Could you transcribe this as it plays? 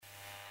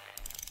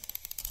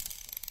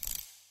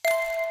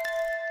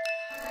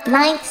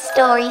Ninth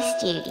Story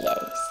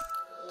Studios,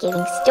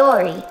 giving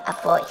story a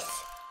voice.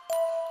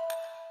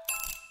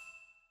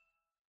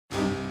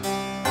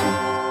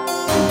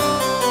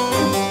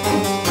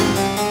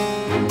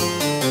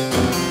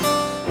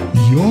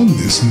 You're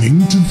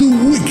listening to the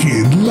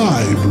Wicked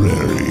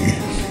Library.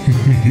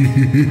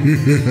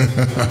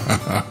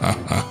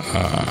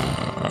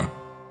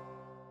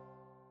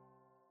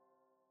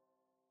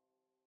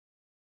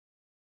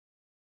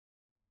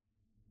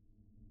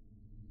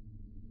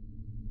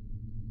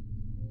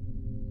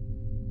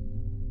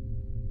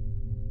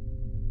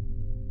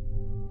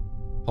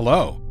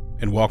 Hello,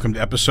 and welcome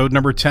to episode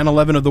number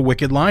 1011 of the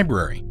Wicked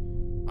Library.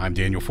 I'm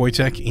Daniel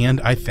Foytek,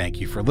 and I thank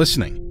you for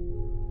listening.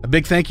 A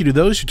big thank you to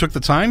those who took the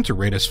time to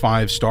rate us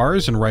 5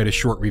 stars and write a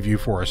short review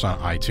for us on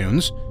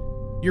iTunes.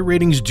 Your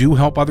ratings do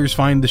help others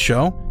find the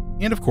show,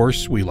 and of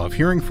course, we love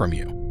hearing from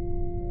you.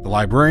 The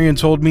librarian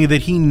told me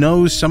that he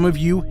knows some of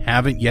you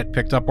haven't yet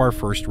picked up our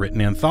first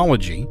written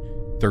anthology,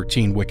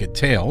 13 Wicked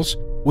Tales,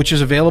 which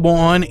is available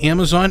on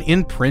Amazon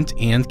in print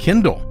and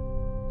Kindle.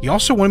 He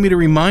also wanted me to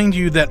remind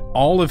you that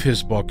all of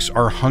his books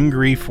are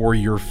hungry for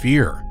your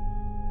fear.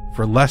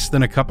 For less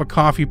than a cup of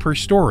coffee per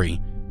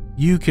story,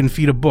 you can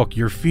feed a book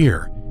your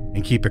fear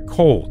and keep it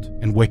cold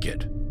and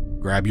wicked.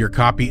 Grab your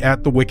copy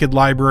at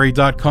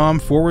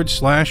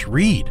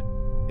thewickedlibrary.com/read.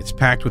 It's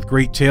packed with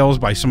great tales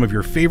by some of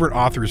your favorite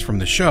authors from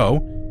the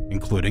show,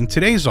 including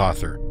today's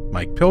author,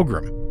 Mike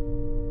Pilgrim.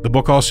 The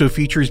book also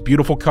features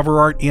beautiful cover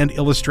art and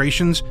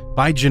illustrations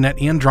by Jeanette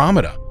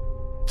Andromeda.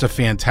 It's a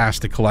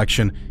fantastic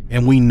collection,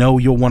 and we know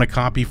you'll want a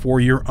copy for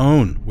your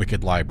own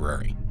Wicked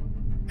Library.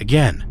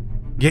 Again,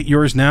 get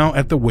yours now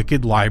at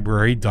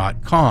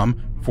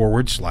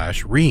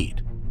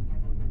thewickedlibrary.com/read.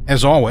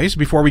 As always,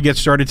 before we get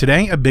started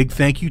today, a big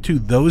thank you to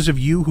those of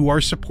you who are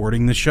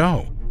supporting the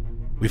show.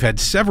 We've had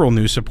several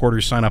new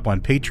supporters sign up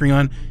on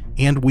Patreon,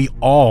 and we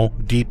all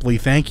deeply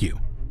thank you.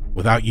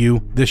 Without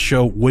you, this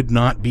show would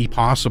not be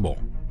possible.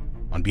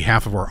 On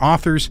behalf of our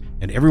authors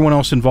and everyone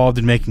else involved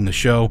in making the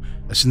show,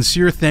 a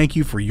sincere thank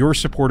you for your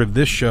support of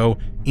this show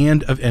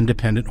and of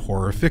independent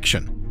horror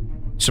fiction.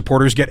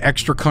 Supporters get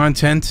extra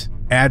content,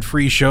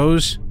 ad-free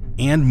shows,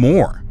 and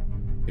more.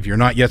 If you're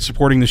not yet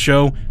supporting the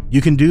show, you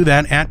can do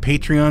that at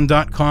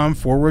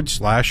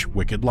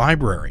patreon.com/Wicked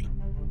Library.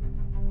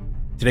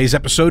 Today's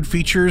episode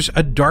features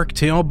a dark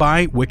tale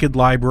by Wicked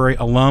Library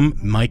alum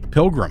Mike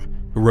Pilgrim,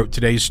 who wrote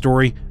today's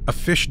story, A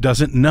Fish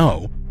Doesn't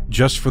Know,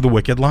 just for the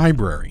Wicked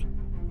Library.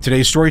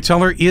 Today's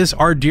storyteller is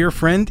our dear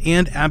friend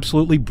and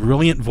absolutely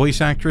brilliant voice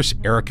actress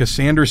Erica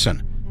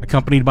Sanderson,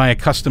 accompanied by a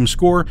custom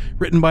score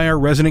written by our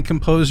resident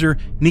composer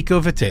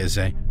Nico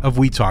Vettese of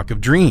We Talk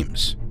of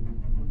Dreams.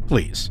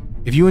 Please,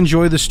 if you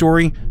enjoy the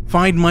story,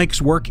 find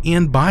Mike's work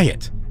and buy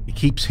it. It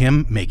keeps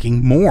him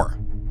making more.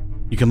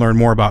 You can learn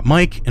more about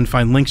Mike and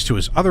find links to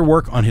his other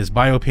work on his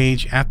bio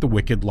page at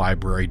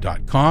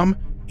thewickedlibrary.com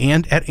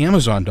and at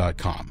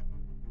amazon.com.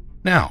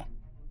 Now,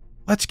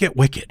 let's get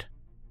wicked.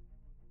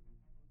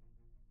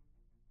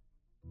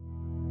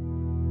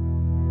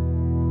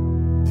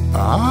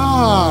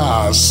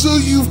 Ah, so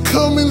you've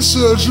come in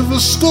search of a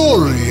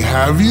story,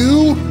 have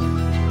you?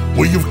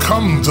 Well, you've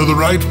come to the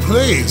right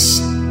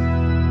place.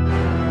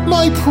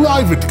 My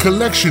private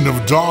collection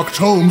of dark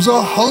tomes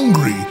are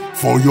hungry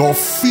for your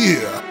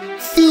fear,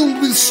 filled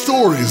with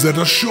stories that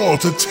are sure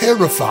to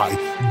terrify,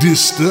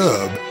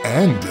 disturb,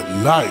 and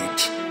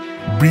delight.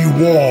 Be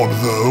warned,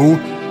 though,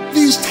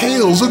 these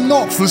tales are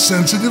not for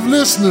sensitive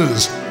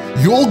listeners.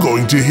 You're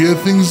going to hear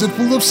things that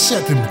will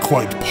upset and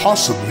quite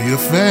possibly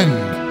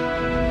offend.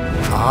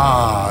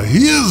 Ah,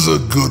 here's a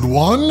good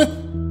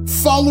one.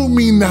 Follow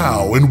me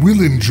now and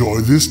we'll enjoy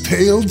this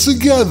tale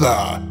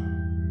together.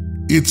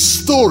 It's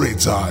story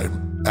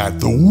time at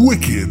the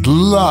Wicked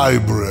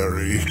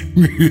Library.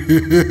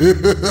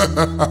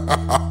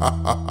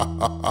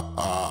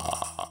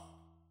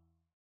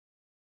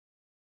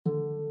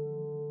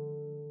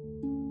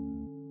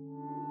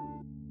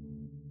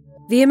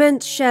 The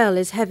immense shell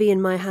is heavy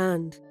in my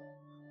hand.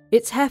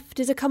 Its heft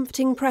is a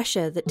comforting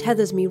pressure that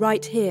tethers me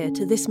right here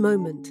to this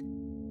moment.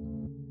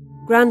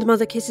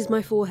 Grandmother kisses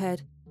my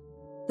forehead.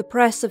 The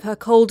press of her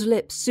cold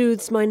lips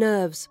soothes my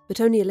nerves, but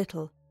only a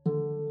little.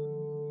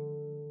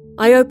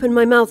 I open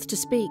my mouth to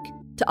speak,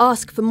 to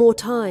ask for more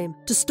time,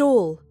 to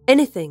stall,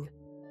 anything.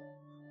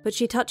 But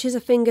she touches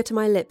a finger to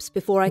my lips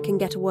before I can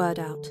get a word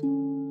out.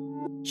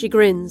 She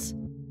grins,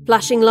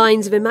 flashing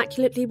lines of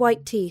immaculately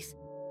white teeth,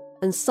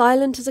 and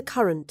silent as a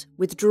current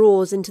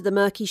withdraws into the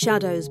murky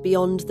shadows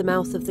beyond the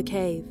mouth of the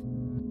cave.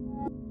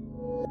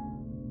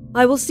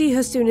 I will see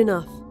her soon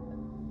enough.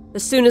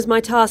 As soon as my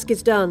task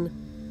is done,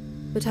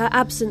 but her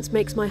absence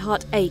makes my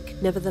heart ache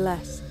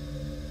nevertheless.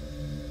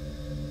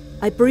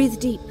 I breathe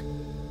deep,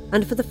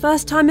 and for the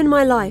first time in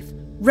my life,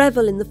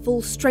 revel in the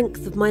full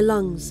strength of my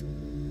lungs.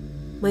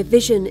 My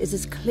vision is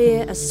as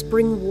clear as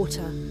spring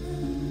water.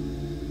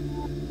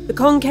 The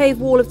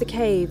concave wall of the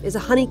cave is a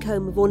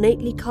honeycomb of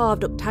ornately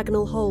carved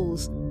octagonal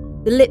holes,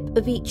 the lip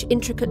of each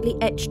intricately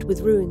etched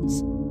with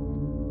runes.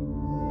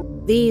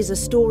 These are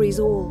stories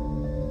all.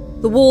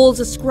 The walls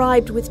are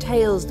scribed with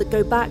tales that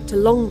go back to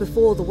long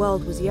before the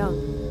world was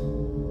young.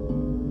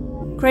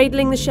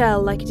 Cradling the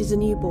shell like it is a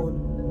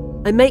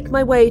newborn, I make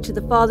my way to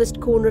the farthest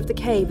corner of the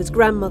cave as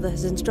grandmother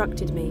has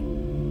instructed me.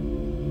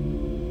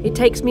 It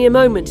takes me a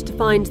moment to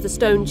find the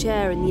stone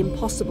chair in the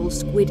impossible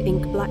squid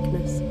ink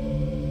blackness.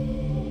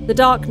 The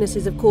darkness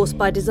is, of course,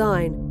 by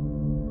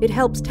design. It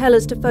helps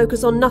tellers to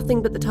focus on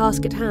nothing but the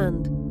task at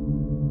hand.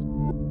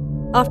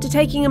 After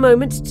taking a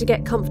moment to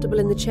get comfortable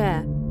in the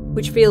chair,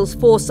 which feels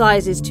 4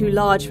 sizes too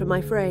large for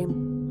my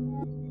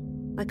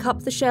frame, I cup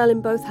the shell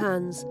in both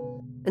hands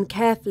and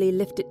carefully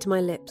lift it to my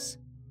lips.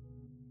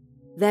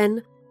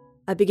 Then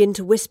I begin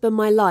to whisper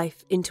my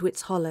life into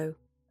its hollow.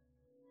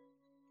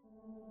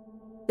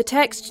 The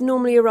text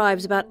normally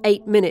arrives about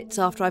 8 minutes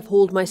after I've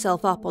hauled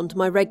myself up onto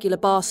my regular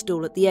bar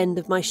stool at the end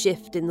of my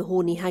shift in the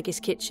Horny Haggis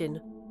kitchen.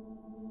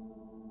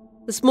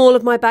 The small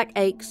of my back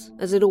aches,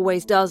 as it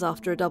always does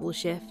after a double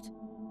shift.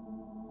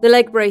 The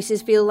leg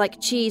braces feel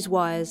like cheese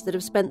wires that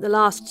have spent the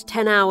last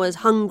 10 hours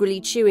hungrily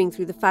chewing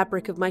through the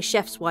fabric of my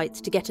chef's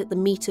whites to get at the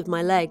meat of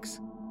my legs.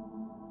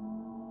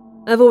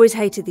 I've always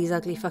hated these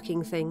ugly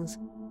fucking things,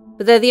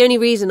 but they're the only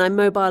reason I'm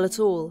mobile at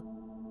all.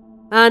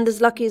 And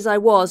as lucky as I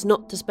was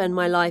not to spend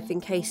my life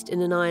encased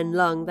in an iron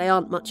lung, they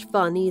aren't much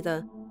fun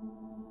either.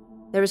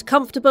 They're as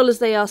comfortable as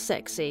they are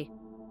sexy,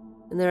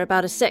 and they're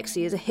about as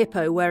sexy as a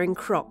hippo wearing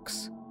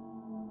Crocs.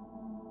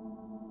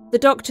 The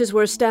doctors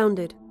were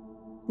astounded,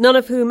 none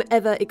of whom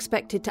ever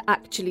expected to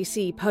actually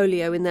see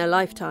polio in their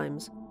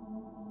lifetimes.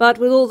 But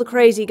with all the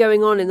crazy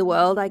going on in the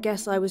world, I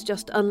guess I was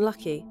just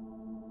unlucky.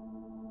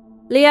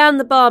 Leanne,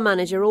 the bar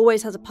manager,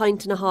 always has a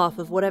pint and a half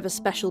of whatever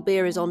special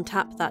beer is on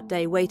tap that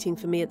day waiting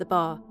for me at the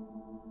bar.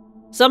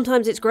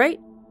 Sometimes it's great,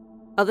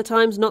 other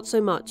times not so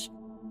much.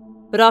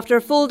 But after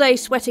a full day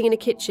sweating in a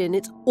kitchen,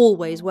 it's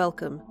always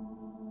welcome.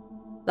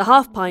 The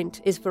half pint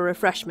is for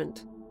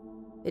refreshment.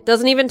 It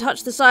doesn't even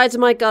touch the sides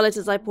of my gullet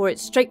as I pour it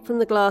straight from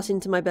the glass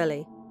into my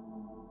belly.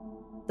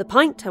 The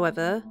pint,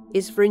 however,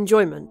 is for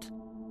enjoyment.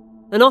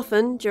 And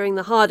often, during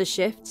the harder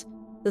shifts,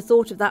 the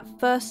thought of that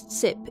first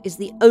sip is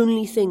the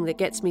only thing that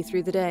gets me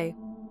through the day.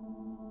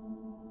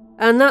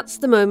 And that's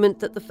the moment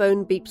that the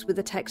phone beeps with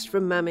a text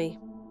from Mammy.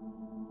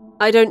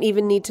 I don't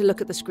even need to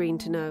look at the screen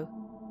to know.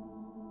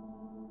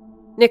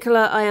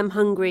 Nicola, I am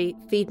hungry.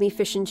 Feed me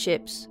fish and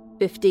chips.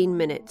 15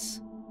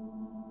 minutes.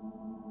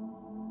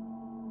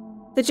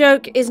 The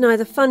joke is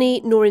neither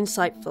funny nor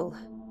insightful.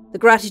 The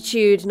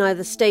gratitude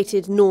neither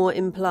stated nor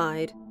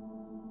implied.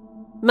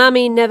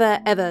 Mammy never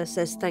ever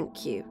says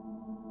thank you.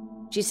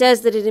 She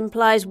says that it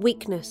implies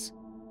weakness.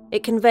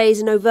 It conveys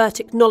an overt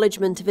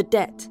acknowledgement of a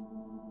debt.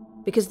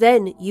 Because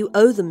then you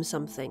owe them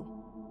something.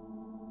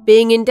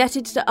 Being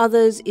indebted to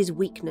others is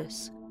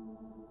weakness.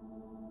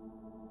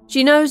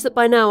 She knows that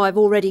by now I've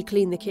already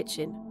cleaned the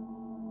kitchen.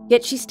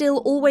 Yet she still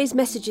always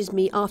messages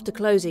me after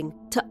closing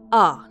to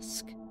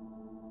ask.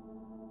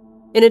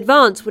 In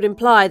advance would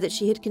imply that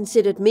she had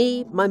considered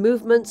me, my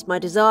movements, my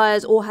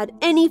desires, or had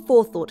any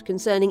forethought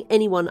concerning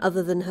anyone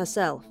other than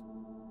herself.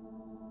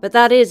 But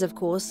that is, of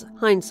course,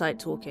 hindsight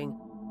talking.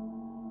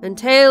 And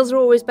tales are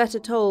always better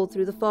told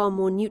through the far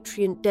more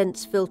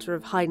nutrient-dense filter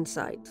of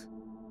hindsight.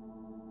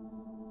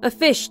 A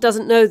fish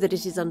doesn't know that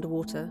it is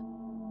underwater.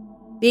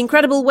 The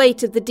incredible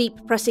weight of the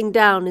deep pressing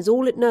down is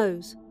all it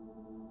knows.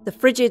 The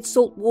frigid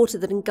salt water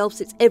that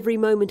engulfs its every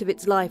moment of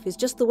its life is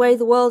just the way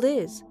the world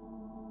is.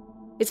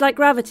 It's like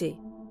gravity,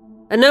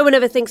 and no one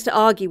ever thinks to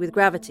argue with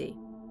gravity.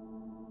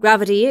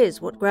 Gravity is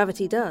what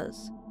gravity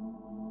does.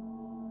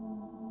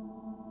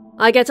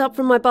 I get up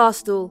from my bar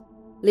stool,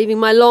 leaving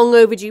my long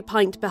overdue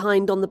pint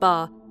behind on the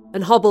bar,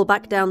 and hobble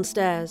back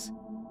downstairs.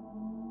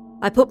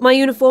 I put my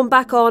uniform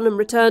back on and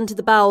return to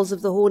the bowels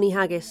of the Horny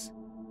Haggis,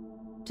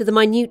 to the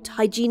minute,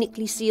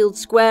 hygienically sealed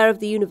square of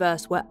the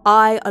universe where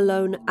I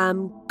alone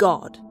am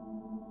God,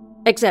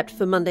 except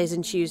for Mondays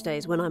and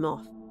Tuesdays when I'm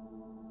off.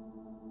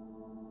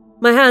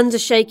 My hands are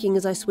shaking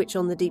as I switch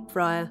on the deep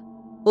fryer,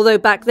 although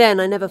back then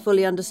I never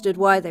fully understood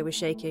why they were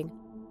shaking.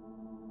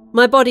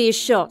 My body is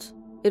shot,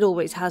 it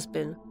always has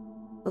been,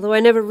 although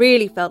I never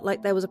really felt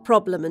like there was a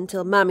problem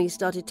until Mammy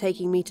started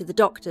taking me to the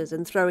doctors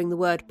and throwing the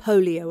word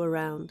polio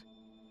around.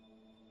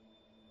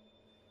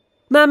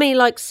 Mammy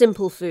likes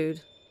simple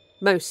food,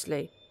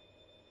 mostly.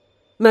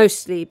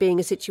 Mostly being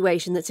a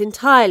situation that's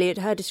entirely at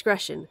her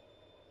discretion.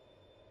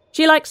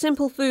 She likes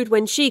simple food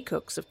when she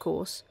cooks, of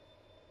course.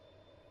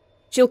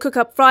 She'll cook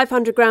up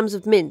 500 grams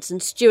of mince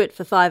and stew it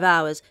for 5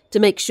 hours to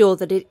make sure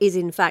that it is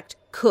in fact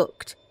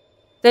cooked.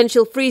 Then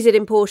she'll freeze it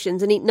in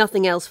portions and eat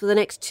nothing else for the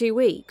next 2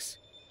 weeks.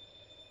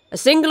 A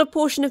singular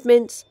portion of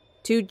mince,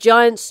 2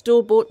 giant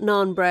store-bought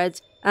naan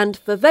breads, and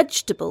for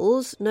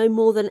vegetables, no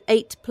more than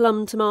 8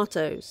 plum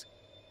tomatoes.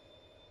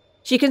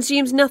 She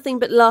consumes nothing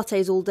but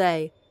lattes all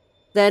day,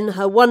 then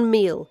her one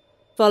meal,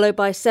 followed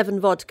by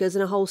 7 vodkas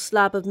and a whole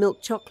slab of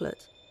milk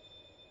chocolate.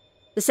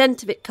 The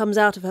scent of it comes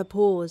out of her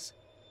pores.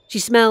 She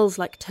smells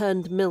like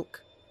turned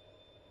milk.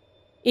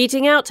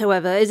 Eating out,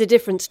 however, is a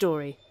different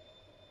story.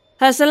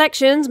 Her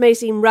selections may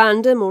seem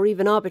random or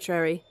even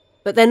arbitrary,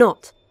 but they're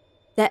not.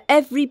 They're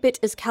every bit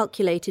as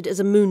calculated as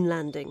a moon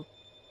landing.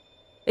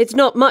 It's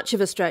not much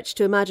of a stretch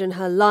to imagine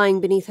her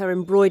lying beneath her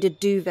embroidered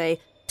duvet,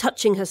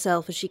 touching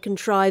herself as she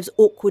contrives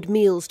awkward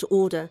meals to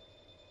order.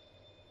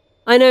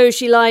 I know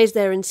she lies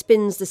there and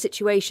spins the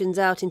situations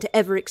out into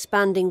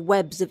ever-expanding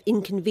webs of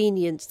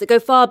inconvenience that go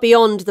far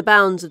beyond the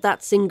bounds of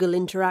that single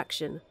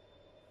interaction.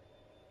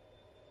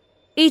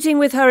 Eating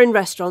with her in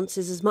restaurants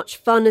is as much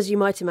fun as you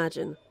might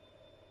imagine.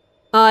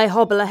 I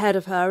hobble ahead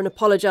of her and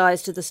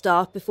apologise to the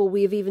staff before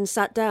we have even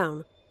sat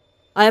down.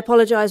 I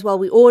apologise while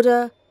we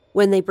order,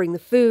 when they bring the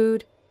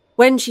food,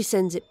 when she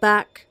sends it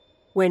back,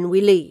 when we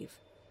leave.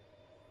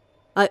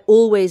 I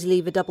always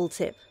leave a double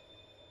tip.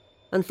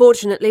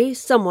 Unfortunately,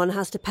 someone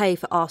has to pay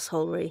for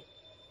arseholery.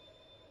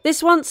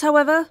 This once,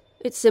 however,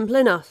 it's simple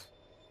enough.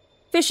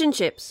 Fish and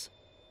chips.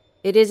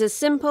 It is as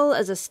simple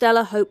as a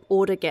Nicola Hope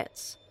order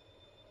gets.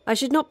 I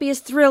should not be as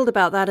thrilled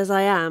about that as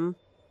I am,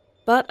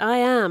 but I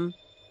am.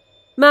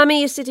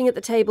 Mammy is sitting at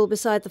the table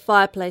beside the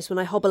fireplace when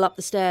I hobble up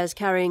the stairs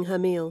carrying her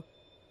meal.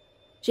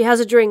 She has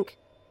a drink,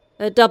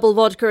 a double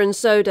vodka and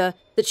soda,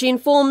 that she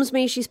informs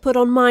me she's put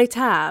on my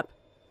tab.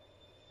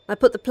 I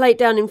put the plate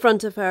down in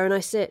front of her and I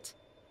sit.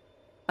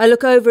 I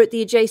look over at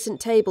the adjacent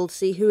table to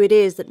see who it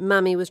is that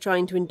Mammy was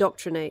trying to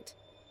indoctrinate.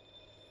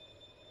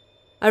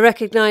 I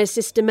recognise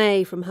Sister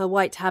May from her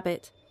white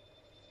habit.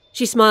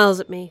 She smiles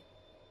at me.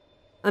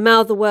 I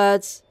mouth the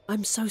words,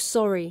 "I'm so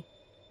sorry."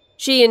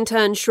 She in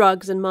turn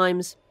shrugs and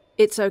mimes,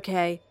 "It's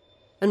okay,"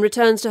 and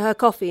returns to her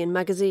coffee and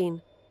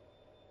magazine.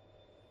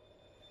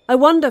 I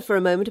wonder for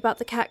a moment about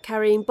the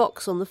cat-carrying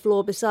box on the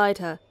floor beside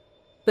her,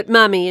 but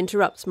Mammy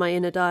interrupts my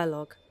inner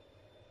dialogue.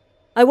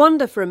 I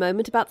wonder for a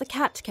moment about the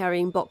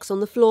cat-carrying box on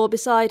the floor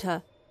beside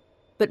her,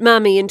 but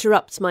Mammy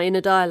interrupts my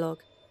inner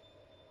dialogue.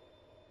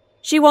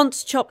 She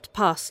wants chopped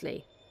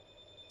parsley,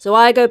 so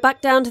I go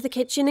back down to the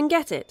kitchen and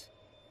get it.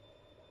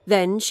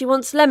 Then she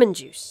wants lemon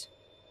juice.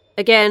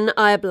 Again,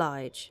 I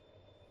oblige.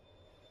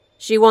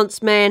 She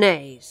wants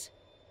mayonnaise.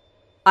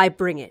 I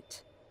bring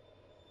it.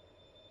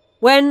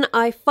 When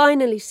I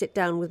finally sit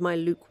down with my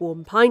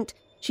lukewarm pint,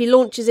 she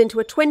launches into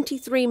a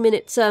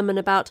 23-minute sermon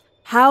about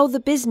how the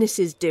business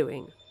is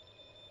doing.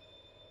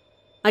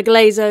 I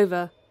glaze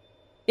over.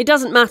 It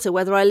doesn't matter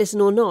whether I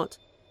listen or not.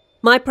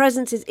 My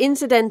presence is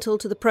incidental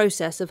to the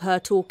process of her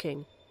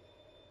talking.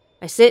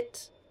 I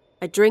sit,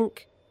 I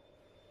drink,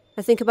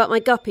 I think about my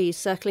guppies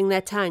circling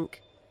their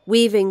tank,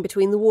 weaving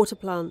between the water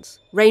plants,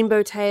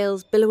 rainbow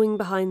tails billowing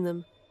behind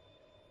them.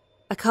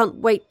 I can't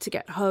wait to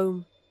get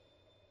home.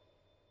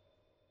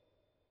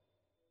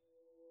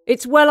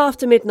 It's well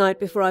after midnight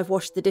before I've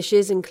washed the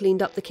dishes and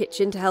cleaned up the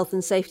kitchen to health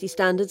and safety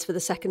standards for the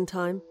second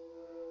time.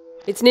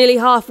 It's nearly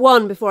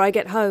 1:30 before I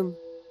get home.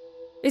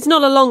 It's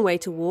not a long way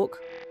to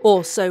walk,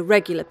 or so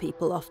regular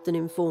people often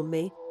inform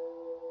me.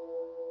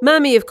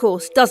 Mammy, of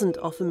course, doesn't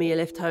offer me a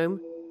lift home.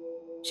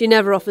 She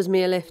never offers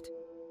me a lift.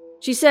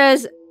 She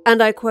says,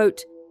 and I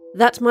quote,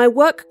 that my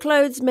work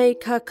clothes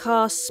make her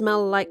car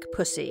smell like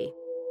pussy.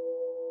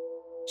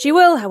 She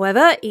will,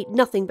 however, eat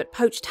nothing but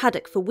poached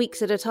haddock for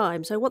weeks at a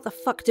time, so what the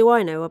fuck do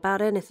I know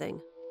about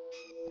anything?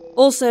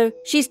 Also,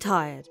 she's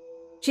tired.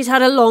 She's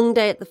had a long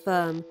day at the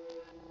firm.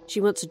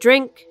 She wants a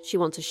drink, she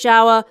wants a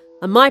shower,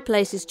 and my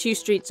place is 2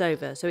 streets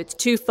over, so it's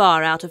too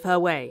far out of her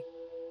way.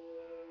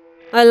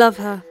 I love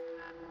her,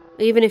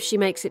 even if she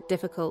makes it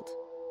difficult.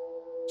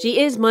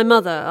 She is my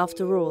mother,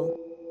 after all.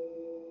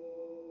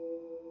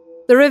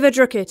 The River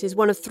Drucket is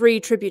one of 3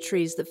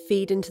 tributaries that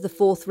feed into the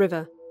Forth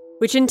River,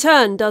 which in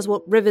turn does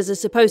what rivers are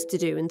supposed to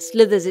do and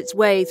slithers its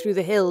way through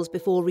the hills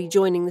before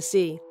rejoining the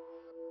sea.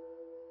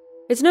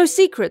 It's no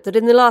secret that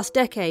in the last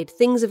decade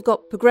things have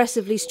got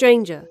progressively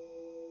stranger.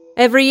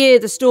 Every year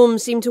the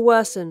storms seem to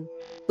worsen.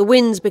 The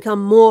winds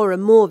become more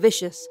and more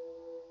vicious.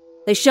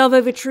 They shove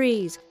over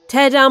trees,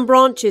 tear down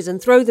branches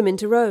and throw them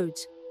into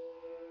roads.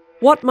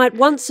 What might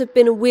once have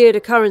been a weird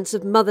occurrence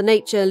of Mother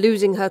Nature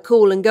losing her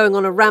cool and going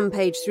on a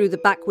rampage through the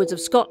backwoods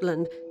of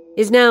Scotland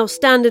is now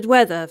standard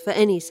weather for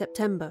any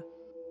September.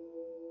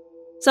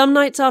 Some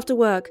nights after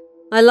work,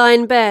 I lie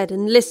in bed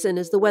and listen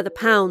as the weather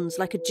pounds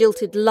like a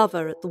jilted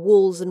lover at the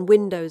walls and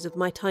windows of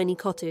my tiny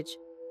cottage.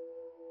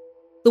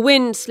 The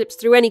wind slips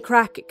through any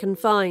crack it can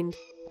find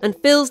and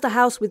fills the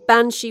house with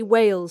banshee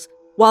wails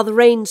while the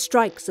rain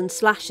strikes and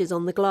slashes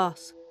on the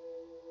glass.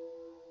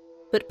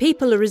 But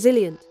people are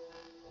resilient.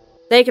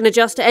 They can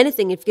adjust to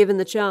anything if given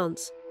the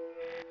chance.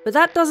 But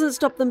that doesn't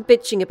stop them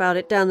bitching about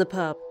it down the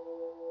pub.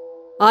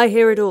 I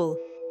hear it all,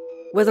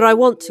 whether I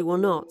want to or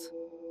not.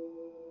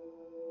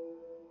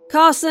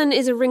 Carson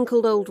is a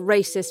wrinkled old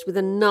racist with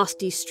a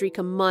nasty streak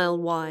a mile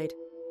wide,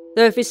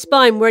 though if his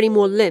spine were any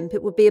more limp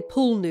it would be a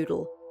pool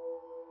noodle.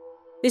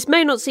 This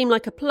may not seem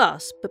like a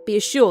plus, but be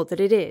assured that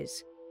it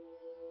is.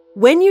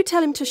 When you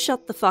tell him to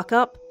shut the fuck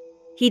up,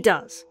 he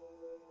does.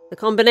 The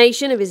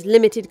combination of his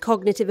limited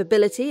cognitive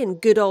ability and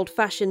good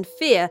old-fashioned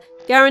fear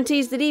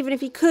guarantees that even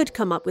if he could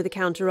come up with a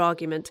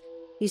counter-argument,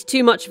 he's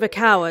too much of a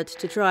coward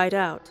to try it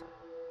out.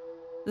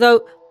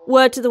 Though,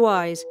 word to the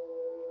wise,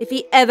 if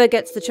he ever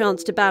gets the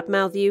chance to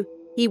badmouth you,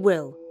 he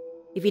will.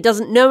 If he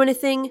doesn't know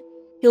anything,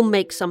 he'll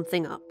make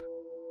something up.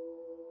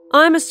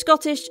 I'm as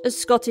Scottish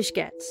Scottish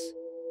gets.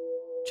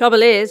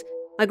 Trouble is,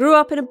 I grew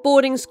up in a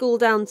boarding school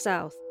down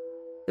south.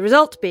 The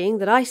result being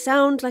that I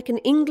sound like an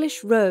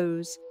English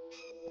rose.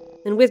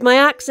 And with my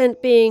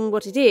accent being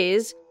what it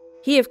is,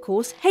 he of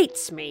course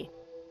hates me,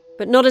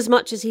 but not as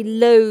much as he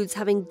loathes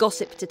having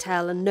gossip to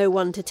tell and no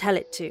one to tell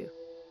it to.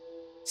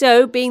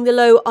 So, being the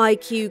low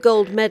IQ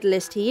gold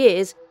medalist he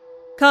is,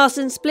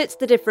 Carson splits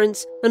the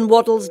difference and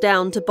waddles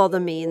down to bother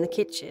me in the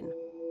kitchen.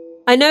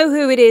 I know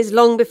who it is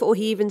long before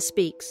he even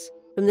speaks,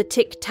 from the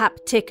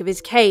tick-tap-tick of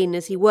his cane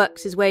as he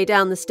works his way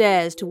down the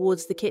stairs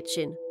towards the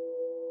kitchen.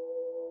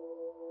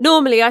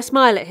 Normally I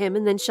smile at him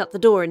and then shut the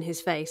door in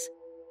his face,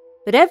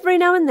 but every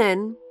now and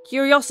then,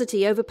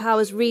 curiosity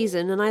overpowers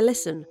reason and I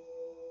listen.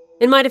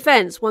 In my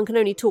defence, one can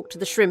only talk to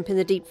the shrimp in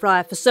the deep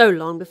fryer for so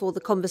long before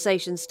the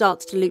conversation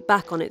starts to loop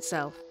back on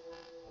itself.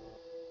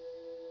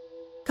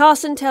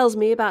 Carson tells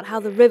me about how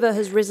the river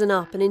has risen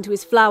up and into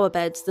his flower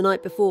beds the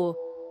night before.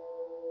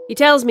 He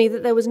tells me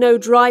that there was no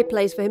dry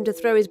place for him to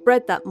throw his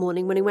bread that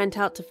morning when he went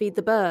out to feed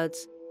the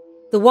birds.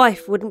 The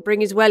wife wouldn't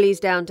bring his wellies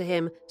down to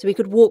him so he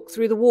could walk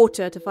through the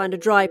water to find a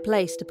dry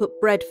place to put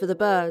bread for the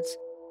birds.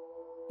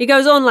 He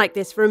goes on like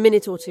this for a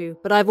minute or two,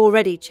 but I've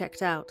already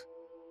checked out.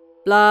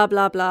 Blah,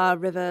 blah, blah,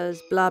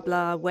 rivers, blah,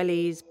 blah,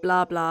 wellies,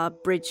 blah, blah,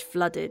 bridge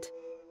flooded.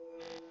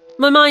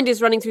 My mind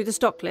is running through the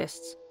stock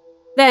lists.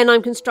 Then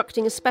I'm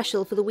constructing a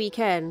special for the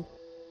weekend.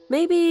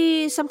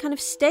 Maybe some kind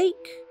of steak?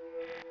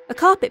 A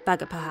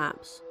carpetbagger,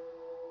 perhaps?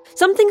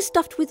 Something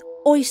stuffed with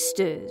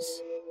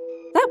oysters.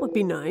 That would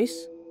be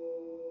nice.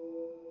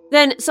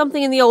 Then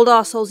something in the old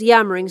arsehole's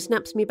yammering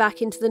snaps me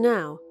back into the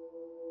now.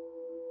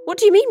 What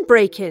do you mean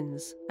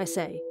break-ins? I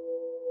say.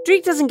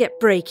 Drake doesn't get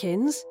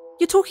break-ins.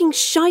 You're talking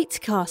shite,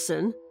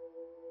 Carson.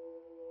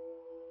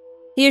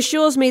 He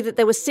assures me that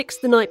there were 6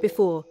 the night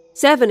before,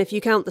 7 if you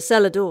count the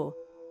cellar door.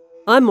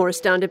 I'm more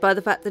astounded by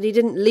the fact that he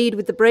didn't lead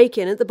with the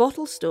break-in at the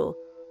bottle store.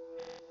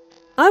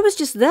 I was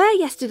just there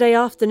yesterday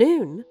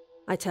afternoon,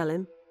 I tell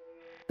him,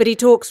 but he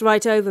talks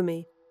right over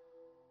me.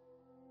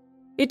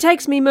 It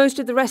takes me most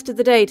of the rest of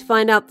the day to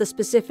find out the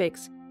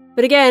specifics,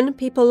 but again,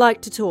 people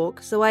like to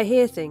talk, so I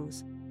hear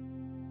things.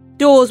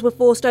 Doors were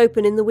forced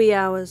open in the wee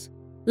hours.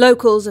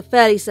 Locals are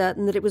fairly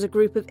certain that it was a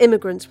group of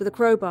immigrants with a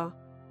crowbar.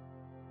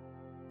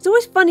 It's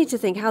always funny to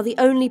think how the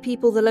only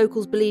people the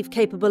locals believe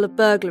capable of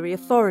burglary are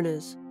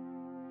foreigners.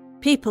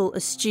 People are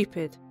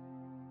stupid.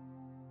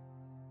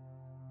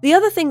 The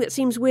other thing that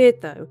seems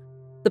weird, though,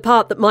 the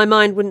part that my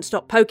mind wouldn't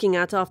stop poking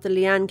at after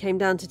Leanne came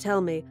down to tell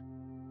me,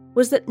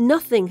 was that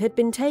nothing had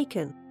been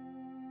taken.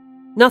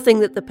 Nothing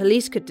that the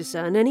police could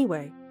discern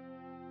anyway.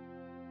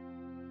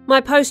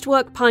 My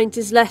post-work pint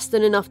is less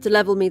than enough to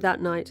level me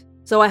that night,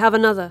 so I have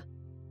another.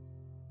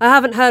 I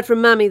haven't heard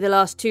from Mammy the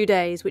last 2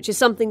 days, which is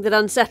something that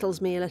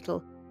unsettles me a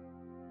little.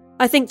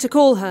 I think to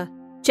call her,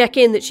 check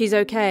in that she's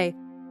okay,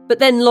 but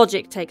then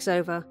logic takes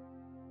over.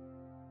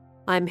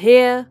 I'm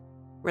here,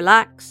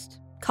 relaxed,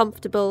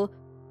 comfortable,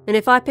 and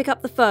if I pick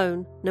up the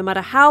phone, no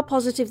matter how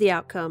positive the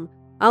outcome,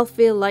 I'll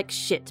feel like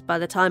shit by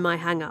the time I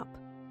hang up.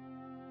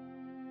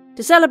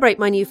 To celebrate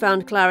my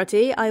newfound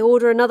clarity, I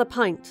order another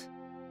pint.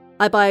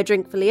 I buy a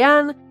drink for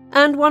Leanne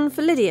and one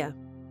for Lydia,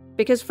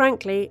 because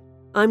frankly,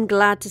 I'm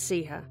glad to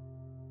see her.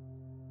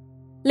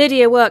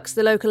 Lydia works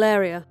the local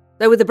area,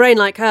 though with a brain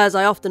like hers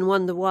I often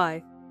wonder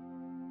why.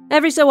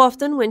 Every so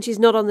often, when she's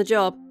not on the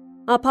job,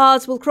 our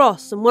paths will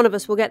cross and one of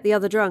us will get the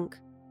other drunk.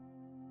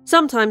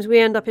 Sometimes we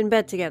end up in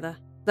bed together,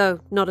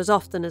 though not as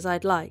often as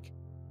I'd like.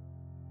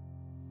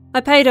 I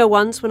paid her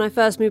once when I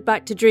first moved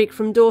back to Drake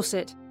from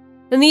Dorset,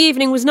 and the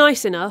evening was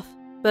nice enough,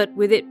 but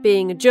with it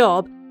being a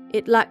job,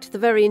 it lacked the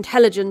very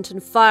intelligent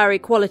and fiery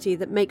quality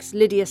that makes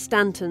Lydia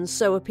Stanton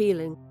so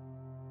appealing.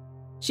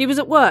 She was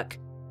at work,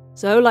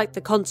 so like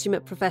the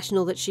consummate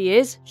professional that she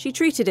is, she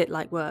treated it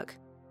like work.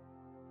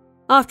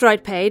 After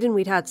I'd paid and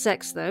we'd had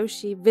sex, though,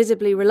 she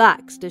visibly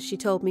relaxed as she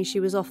told me she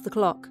was off the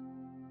clock.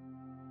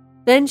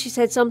 Then she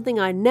said something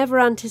I never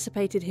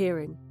anticipated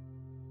hearing.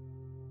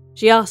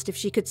 She asked if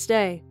she could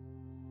stay.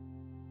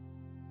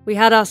 We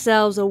had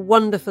ourselves a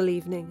wonderful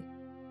evening.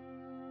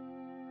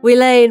 We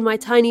lay in my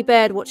tiny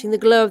bed watching the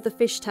glow of the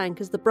fish tank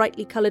as the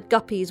brightly coloured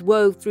guppies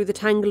wove through the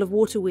tangle of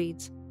water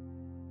weeds.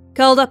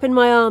 Curled up in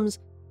my arms,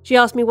 she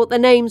asked me what their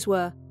names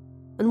were,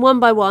 and one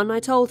by one I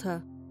told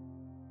her.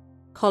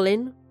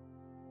 Colin,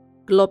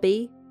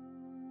 Globby,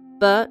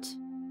 Bert,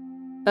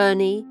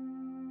 Ernie,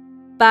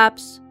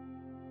 Babs,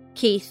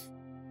 Keith,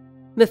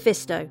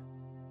 Mephisto.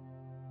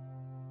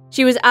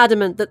 She was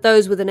adamant that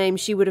those were the names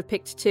she would have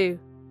picked too.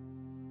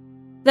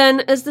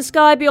 Then, as the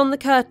sky beyond the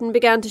curtain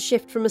began to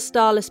shift from a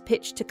starless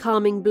pitch to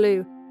calming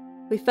blue,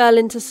 we fell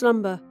into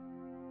slumber.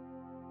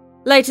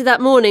 Later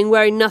that morning,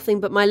 wearing nothing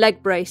but my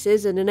leg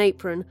braces and an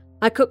apron,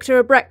 I cooked her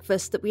a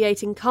breakfast that we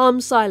ate in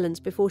calm silence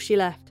before she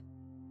left.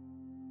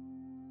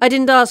 I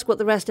didn't ask what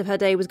the rest of her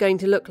day was going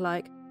to look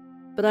like,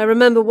 but I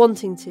remember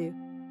wanting to.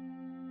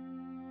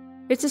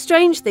 It's a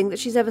strange thing that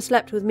she's ever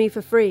slept with me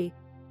for free,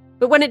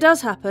 but when it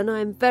does happen, I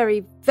am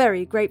very,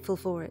 very grateful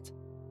for it.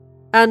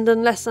 And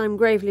unless I'm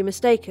gravely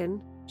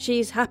mistaken,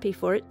 she's happy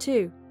for it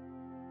too.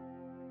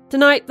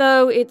 Tonight,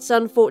 though, it's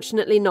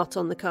unfortunately not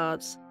on the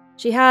cards.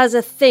 She has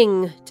a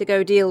thing to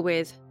go deal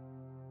with.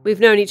 We've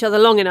known each other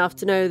long enough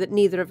to know that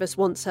neither of us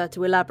wants her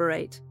to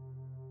elaborate.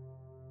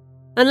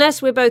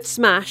 Unless we're both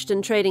smashed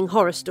and trading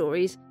horror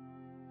stories,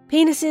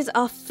 penises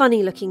are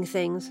funny-looking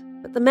things,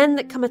 but the men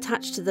that come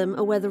attached to them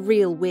are where the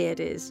real weird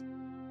is.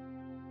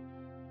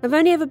 I've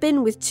only ever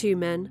been with 2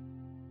 men,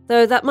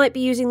 though that might be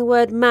using the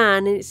word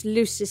man in its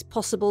loosest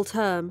possible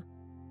term.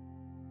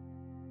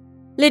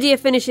 Lydia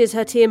finishes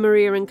her Tia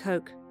Maria and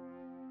Coke.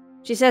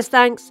 She says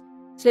thanks,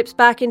 slips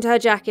back into her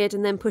jacket,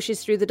 and then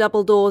pushes through the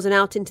double doors and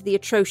out into the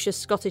atrocious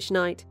Scottish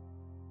night.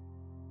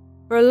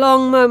 For a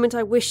long moment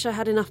I wish I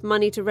had enough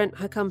money to rent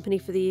her company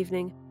for the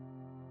evening.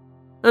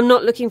 I'm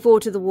not looking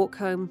forward to the walk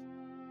home.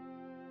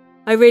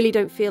 I really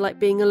don't feel like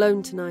being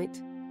alone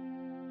tonight.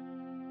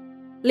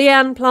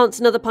 Leanne plants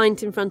another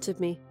pint in front of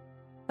me.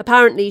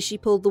 Apparently she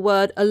pulled the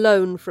word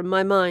alone from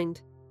my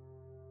mind.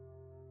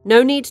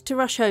 No need to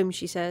rush home,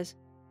 she says.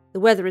 The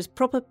weather is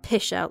proper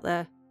pish out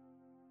there.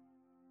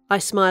 I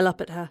smile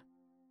up at her.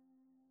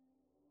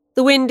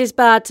 The wind is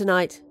bad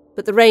tonight,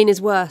 but the rain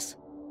is worse.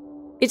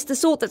 It's the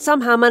sort that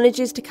somehow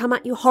manages to come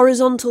at you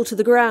horizontal to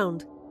the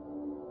ground.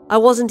 I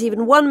wasn't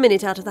even 1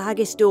 minute out of the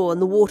Haggis door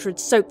and the water had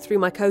soaked through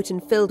my coat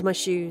and filled my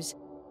shoes.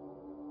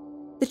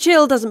 The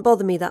chill doesn't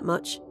bother me that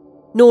much,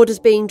 nor does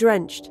being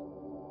drenched.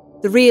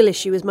 The real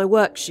issue is my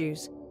work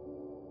shoes.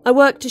 I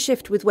worked a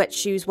shift with wet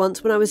shoes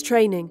once when I was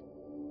training.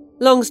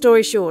 Long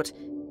story short,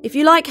 if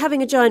you like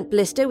having a giant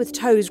blister with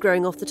toes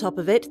growing off the top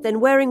of it, then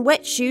wearing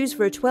wet shoes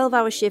for a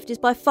 12-hour shift is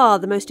by far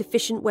the most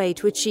efficient way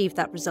to achieve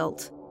that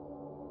result.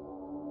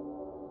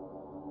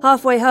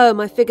 Halfway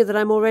home, I figure that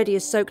I'm already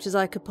as soaked as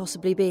I could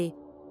possibly be,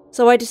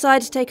 so I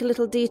decide to take a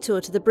little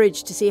detour to the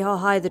bridge to see how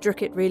high the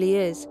Drucket really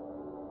is.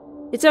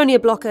 It's only a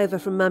block over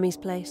from Mammy's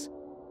place.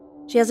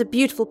 She has a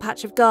beautiful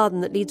patch of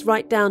garden that leads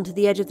right down to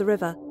the edge of the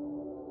river.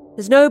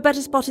 There's no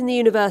better spot in the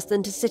universe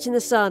than to sit in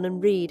the sun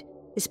and read,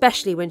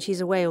 especially when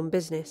she's away on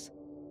business.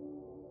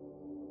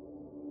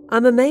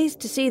 I'm amazed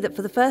to see that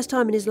for the first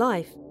time in his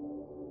life,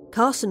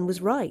 Carson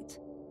was right.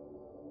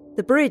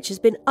 The bridge has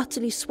been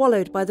utterly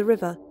swallowed by the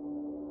river.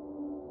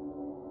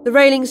 The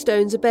railing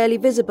stones are barely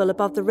visible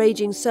above the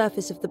raging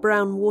surface of the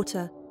brown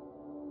water.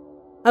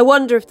 I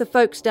wonder if the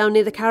folks down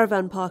near the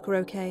caravan park are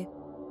okay.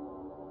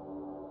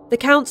 The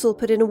council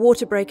put in a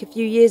water break a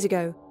few years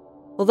ago,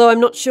 although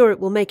I'm not sure it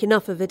will make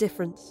enough of a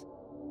difference.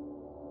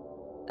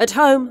 At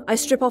home, I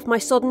strip off my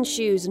sodden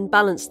shoes and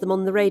balance them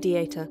on the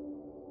radiator.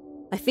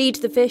 I feed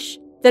the fish,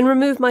 then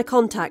remove my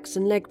contacts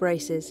and leg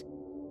braces.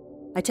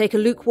 I take a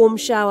lukewarm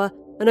shower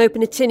and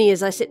open a tinny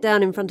as I sit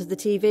down in front of the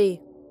TV.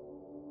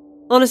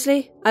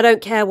 Honestly, I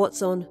don't care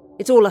what's on.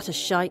 It's all utter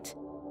shite.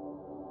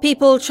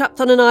 People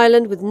trapped on an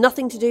island with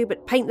nothing to do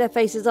but paint their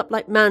faces up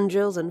like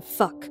mandrills and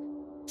fuck.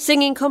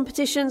 Singing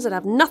competitions that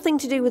have nothing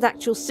to do with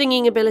actual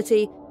singing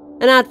ability,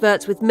 and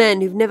adverts with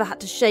men who've never had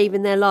to shave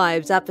in their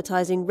lives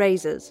advertising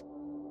razors.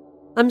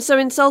 I'm so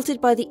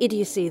insulted by the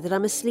idiocy that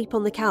I'm asleep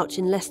on the couch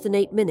in less than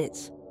 8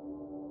 minutes.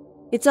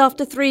 It's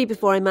after 3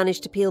 before I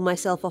manage to peel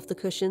myself off the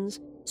cushions,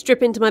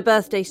 strip into my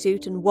birthday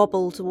suit and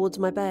wobble towards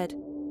my bed.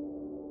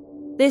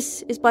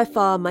 This is by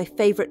far my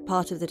favourite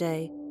part of the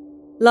day,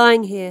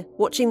 lying here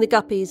watching the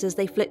guppies as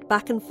they flit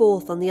back and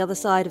forth on the other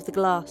side of the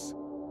glass.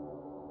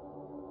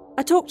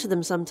 I talk to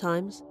them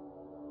sometimes.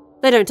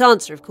 They don't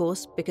answer, of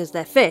course, because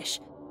they're fish,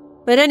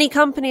 but any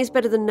company is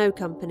better than no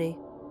company.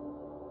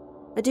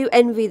 I do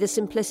envy the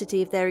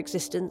simplicity of their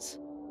existence.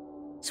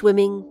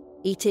 Swimming,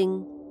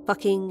 eating,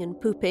 fucking and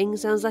pooping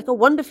sounds like a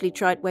wonderfully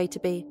trite way to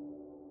be.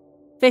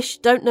 Fish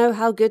don't know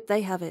how good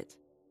they have it.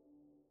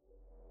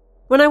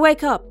 When I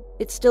wake up,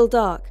 it's still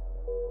dark.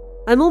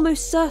 I'm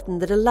almost certain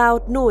that a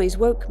loud noise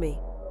woke me.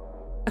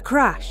 A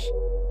crash.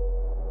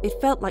 It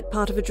felt like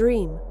part of a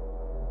dream.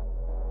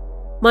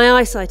 My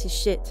eyesight is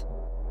shit.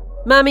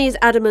 Mammy is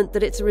adamant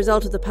that it's a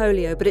result of the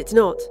polio, but it's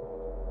not.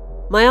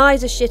 My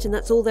eyes are shit and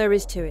that's all there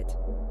is to it.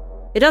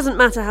 It doesn't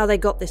matter how they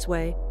got this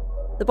way.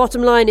 The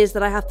bottom line is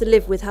that I have to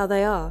live with how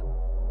they are.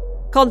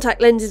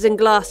 Contact lenses and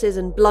glasses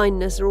and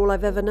blindness are all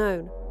I've ever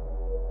known.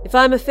 If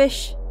I'm a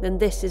fish, then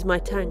this is my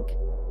tank.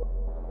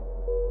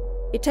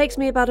 It takes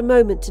me about a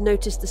moment to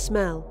notice the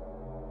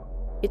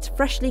smell. It's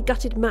freshly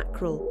gutted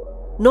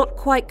mackerel, not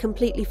quite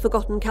completely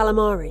forgotten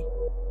calamari.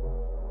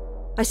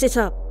 I sit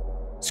up,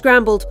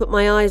 scramble to put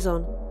my eyes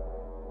on.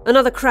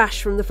 Another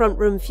crash from the front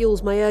room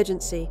fuels my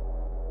urgency.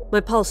 My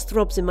pulse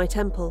throbs in my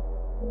temple.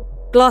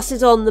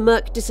 Glasses on, the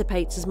murk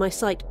dissipates as my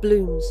sight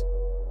blooms.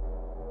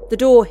 The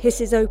door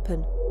hisses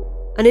open.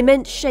 An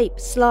immense shape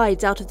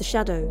slides out of the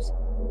shadows.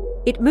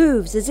 It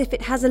moves as if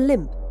it has a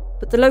limp,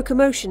 but the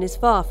locomotion is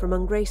far from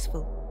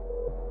ungraceful.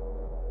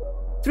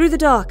 Through the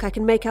dark I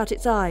can make out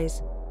its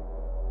eyes.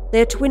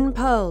 They are twin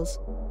pearls,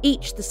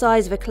 each the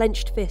size of a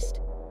clenched fist.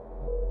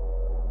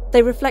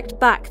 They reflect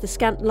back the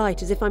scant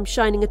light as if I'm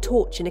shining a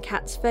torch in a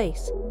cat's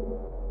face.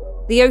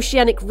 The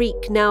oceanic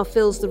reek now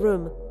fills the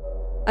room.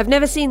 I've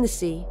never seen the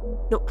sea,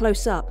 not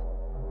close up,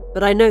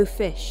 but I know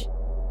fish.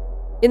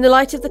 In the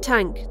light of the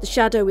tank, the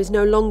shadow is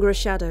no longer a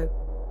shadow.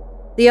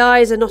 The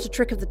eyes are not a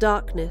trick of the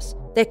darkness.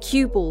 They're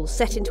cue balls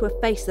set into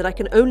a face that I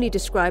can only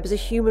describe as a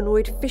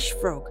humanoid fish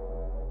frog.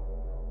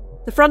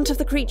 The front of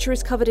the creature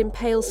is covered in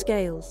pale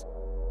scales.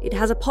 It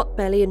has a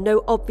potbelly and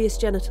no obvious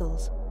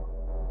genitals.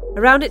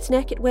 Around its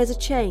neck it wears a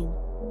chain,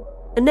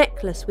 a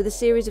necklace with a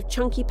series of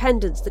chunky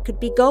pendants that could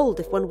be gold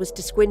if one was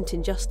to squint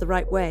in just the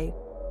right way.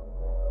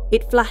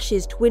 It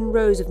flashes twin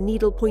rows of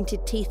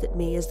needle-pointed teeth at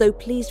me as though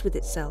pleased with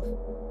itself.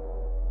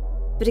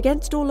 But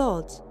against all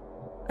odds,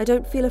 I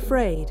don't feel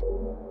afraid.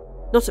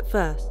 Not at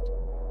first.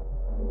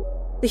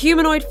 The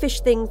humanoid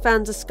fish thing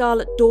fans a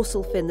scarlet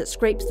dorsal fin that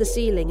scrapes the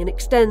ceiling and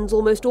extends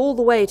almost all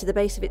the way to the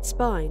base of its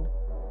spine.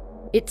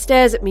 It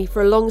stares at me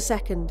for a long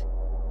second,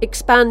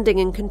 expanding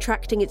and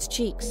contracting its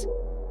cheeks,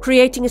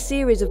 creating a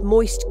series of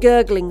moist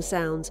gurgling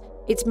sounds,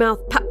 its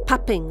mouth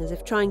pap-papping as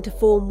if trying to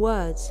form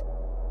words.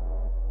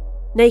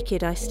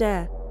 Naked, I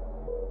stare.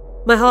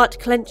 My heart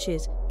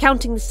clenches,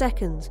 counting the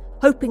seconds,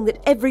 hoping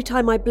that every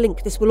time I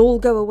blink this will all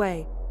go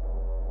away.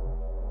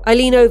 I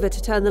lean over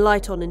to turn the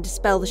light on and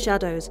dispel the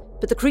shadows,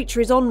 but the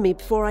creature is on me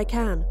before I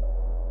can.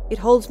 It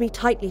holds me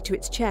tightly to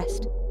its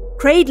chest,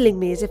 cradling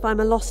me as if I'm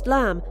a lost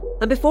lamb,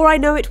 and before I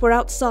know it, we're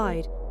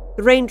outside,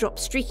 the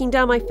raindrops streaking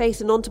down my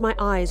face and onto my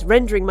eyes,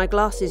 rendering my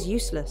glasses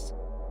useless.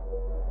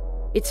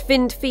 Its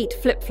finned feet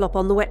flip-flop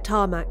on the wet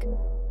tarmac.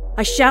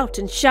 I shout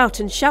and shout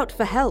and shout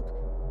for help.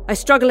 I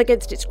struggle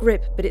against its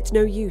grip, but it's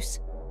no use.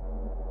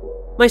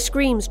 My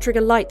screams trigger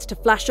lights to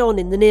flash on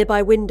in the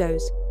nearby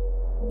windows.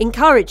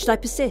 Encouraged, I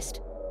persist,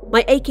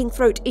 my aching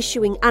throat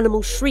issuing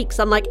animal shrieks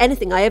unlike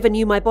anything I ever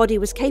knew my body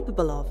was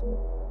capable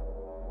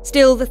of.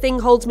 Still, the thing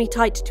holds me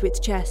tight to its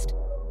chest.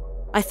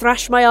 I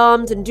thrash my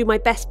arms and do my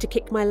best to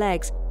kick my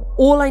legs.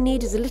 All I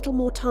need is a little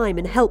more time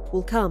and help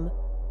will come.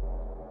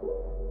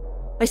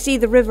 I see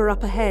the river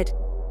up ahead,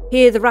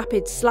 hear the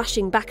rapids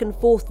slashing back and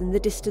forth in the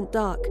distant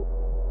dark.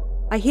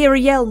 I hear a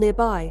yell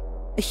nearby,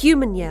 a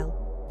human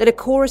yell, then a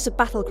chorus of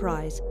battle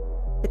cries,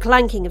 the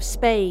clanking of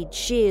spades,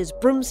 shears,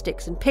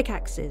 broomsticks and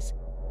pickaxes.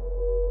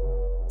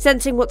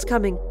 Sensing what's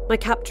coming, my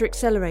captor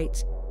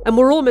accelerates, and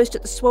we're almost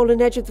at the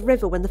swollen edge of the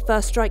river when the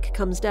first strike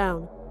comes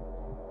down.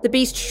 The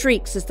beast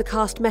shrieks as the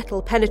cast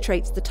metal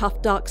penetrates the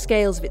tough dark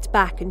scales of its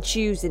back and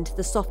chews into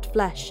the soft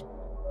flesh.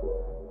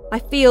 I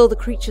feel the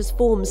creature's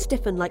form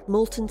stiffen like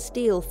molten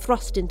steel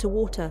thrust into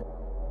water,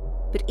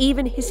 but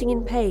even hissing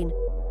in pain,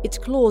 its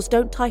claws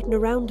don't tighten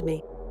around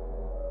me.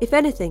 If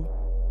anything,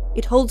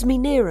 it holds me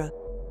nearer,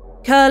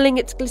 curling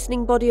its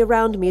glistening body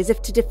around me as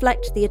if to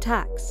deflect the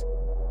attacks.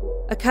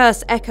 A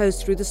curse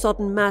echoes through the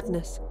sodden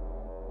madness.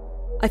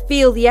 I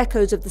feel the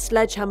echoes of the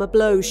sledgehammer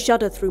blows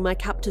shudder through my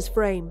captor's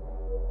frame.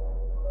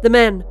 The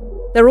men,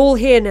 they're all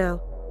here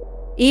now.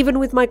 Even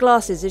with my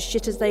glasses as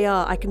shit as they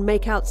are, I can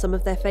make out some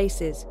of their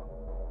faces.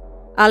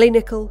 Ali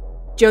Nichol,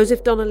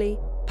 Joseph Donnelly,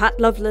 Pat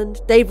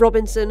Loveland, Dave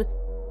Robinson,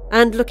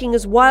 and looking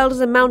as wild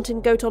as a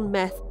mountain goat on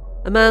meth,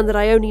 a man that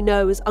I only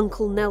know as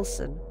Uncle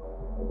Nelson.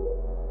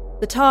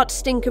 The tart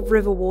stink of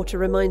river water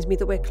reminds me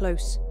that we're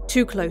close,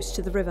 too close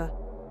to the river.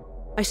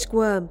 I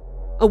squirm,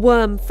 a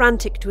worm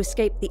frantic to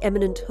escape the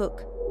imminent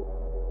hook.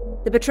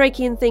 The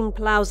batrachian thing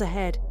ploughs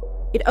ahead.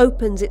 It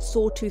opens its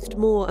saw-toothed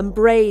maw and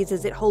brays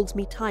as it holds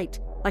me tight,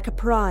 like a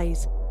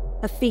prize,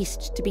 a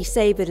feast to be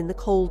savoured in the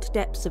cold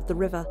depths of the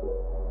river.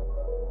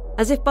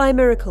 As if by a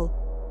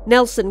miracle,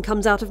 Nelson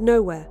comes out of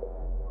nowhere.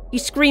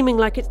 He's screaming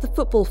like it's the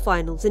football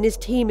finals and his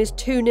team is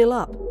 2-0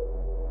 up.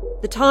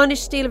 The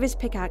tarnished steel of his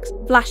pickaxe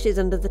flashes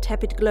under the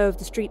tepid glow of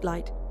the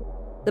streetlight.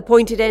 The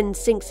pointed end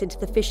sinks into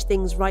the fish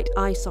thing's right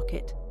eye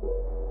socket.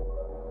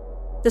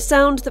 The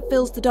sound that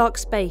fills the dark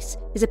space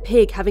is a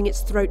pig having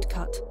its throat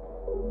cut.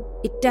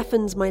 It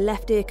deafens my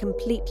left ear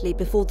completely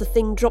before the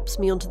thing drops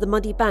me onto the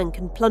muddy bank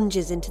and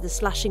plunges into the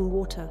slashing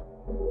water.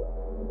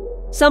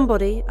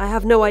 Somebody, I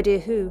have no idea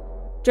who,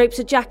 drapes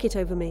a jacket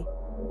over me.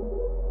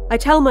 I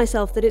tell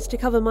myself that it's to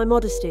cover my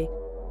modesty,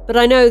 but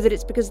I know that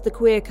it's because the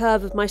queer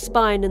curve of my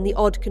spine and the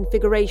odd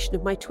configuration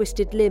of my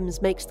twisted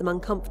limbs makes them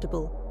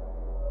uncomfortable.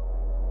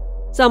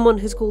 Someone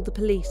has called the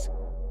police.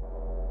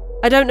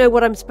 I don't know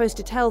what I'm supposed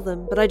to tell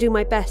them, but I do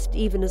my best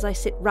even as I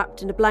sit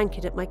wrapped in a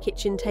blanket at my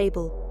kitchen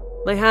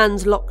table, my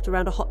hands locked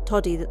around a hot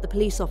toddy that the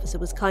police officer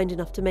was kind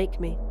enough to make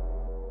me.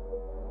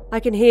 I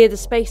can hear the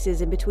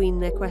spaces in between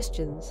their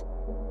questions.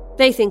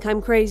 They think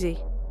I'm crazy.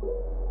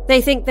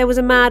 They think there was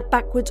a mad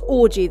backwards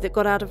orgy that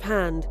got out of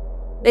hand.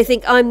 They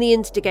think I'm the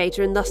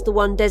instigator and thus the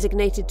one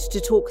designated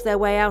to talk their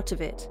way out of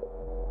it.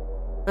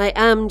 I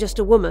am just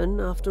a woman,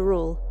 after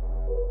all.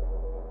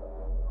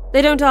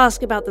 They don't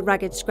ask about the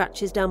ragged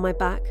scratches down my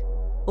back,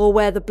 or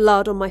where the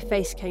blood on my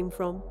face came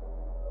from.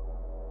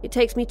 It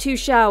takes me 2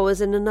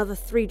 showers and another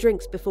 3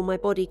 drinks before my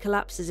body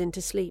collapses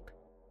into sleep.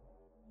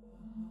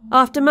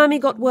 After Mammy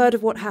got word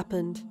of what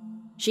happened,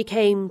 she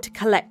came to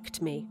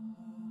collect me.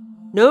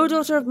 No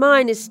daughter of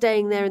mine is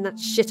staying there in that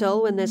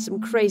shithole when there's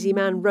some crazy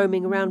man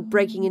roaming around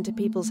breaking into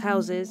people's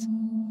houses.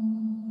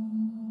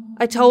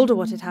 I told her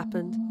what had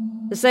happened,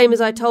 the same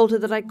as I told her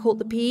that I'd caught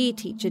the PE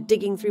teacher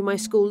digging through my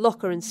school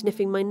locker and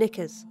sniffing my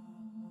knickers.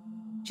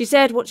 She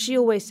said what she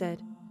always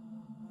said,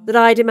 that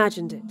I'd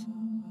imagined it,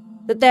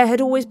 that there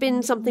had always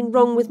been something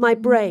wrong with my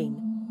brain,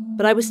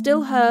 but I was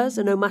still hers,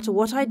 and no matter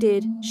what I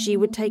did, she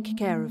would take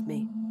care of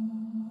me.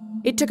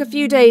 It took a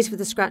few days for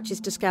the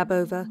scratches to scab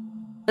over,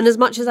 and as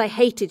much as I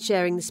hated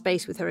sharing the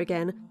space with her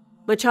again,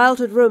 my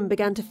childhood room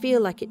began to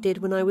feel like it did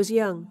when I was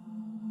young.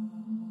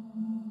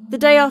 The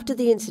day after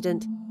the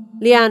incident,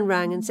 Leanne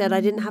rang and said I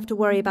didn't have to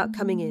worry about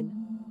coming in.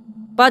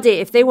 "Buddy,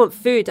 if they want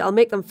food, I'll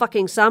make them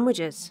fucking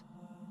sandwiches."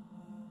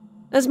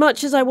 As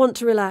much as I want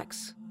to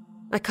relax,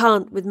 I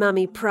can't with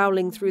Mammy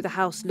prowling through the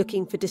house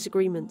looking for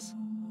disagreements.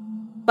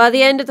 By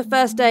the end of the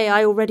first day,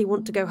 I already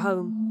want to go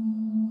home.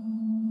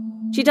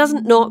 She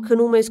doesn't knock and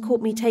almost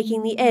caught me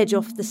taking the edge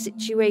off the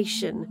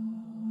situation.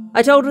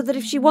 I told her that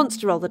if she wants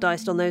to roll the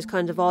dice on those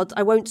kinds of odds,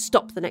 I won't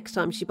stop the next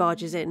time she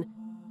barges in,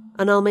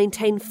 and I'll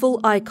maintain full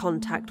eye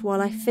contact while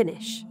I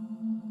finish.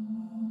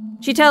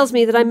 She tells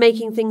me that I'm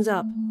making things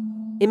up,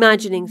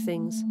 imagining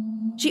things.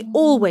 She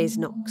always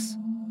knocks.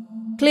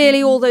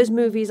 Clearly all those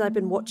movies I've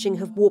been watching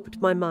have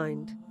warped my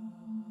mind.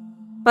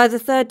 By the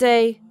third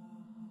day,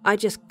 I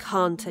just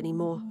can't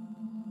anymore.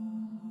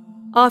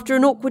 After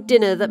an awkward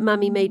dinner that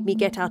Mammy made me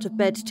get out of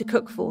bed to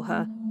cook for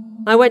her,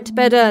 I went to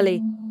bed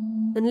early,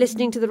 and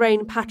listening to the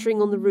rain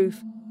pattering on the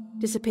roof,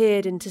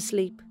 disappeared into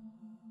sleep.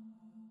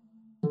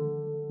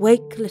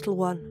 Wake, little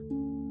one.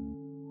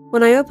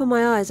 When I open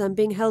my eyes, I'm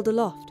being held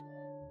aloft,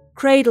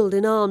 cradled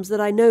in arms that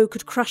I know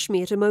could crush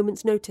me at a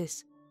moment's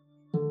notice.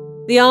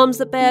 The arms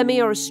that bear me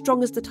are as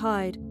strong as the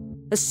tide,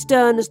 as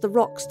stern as the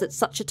rocks that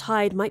such a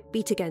tide might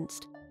beat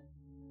against.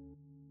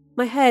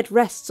 My head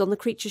rests on the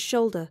creature's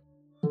shoulder.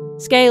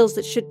 Scales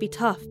that should be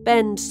tough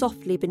bend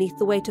softly beneath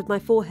the weight of my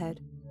forehead.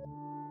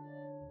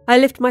 I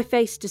lift my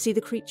face to see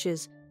the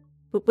creatures,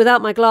 but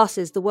without my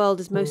glasses the world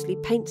is mostly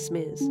paint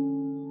smears.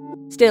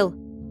 Still,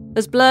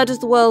 as blurred as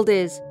the world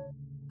is,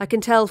 I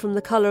can tell from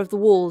the colour of the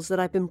walls that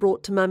I've been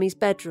brought to Mammy's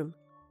bedroom.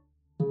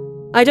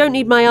 I don't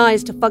need my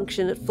eyes to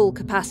function at full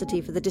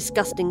capacity for the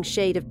disgusting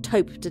shade of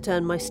taupe to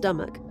turn my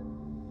stomach.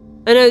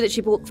 I know that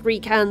she bought 3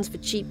 cans for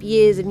cheap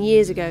years and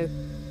years ago.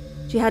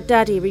 She had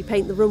Daddy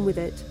repaint the room with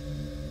it.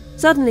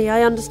 Suddenly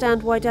I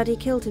understand why Daddy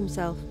killed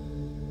himself.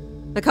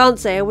 I can't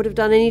say I would have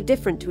done any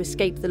different to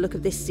escape the look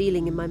of this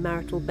ceiling in my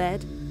marital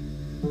bed.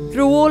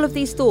 Through all of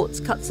these thoughts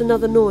cuts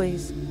another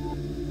noise.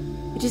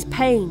 It is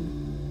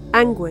pain,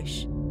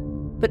 anguish,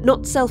 but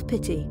not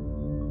self-pity.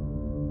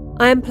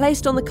 I am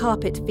placed on the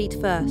carpet feet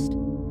first.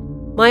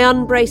 My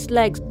unbraced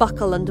legs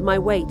buckle under my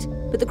weight,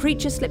 but the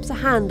creature slips a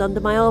hand under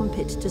my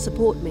armpit to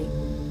support me.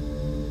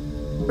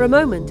 For a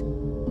moment,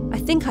 I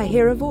think I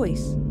hear a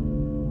voice.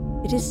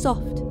 It is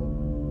soft.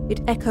 It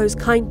echoes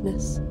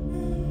kindness.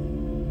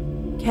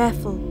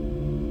 Careful,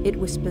 it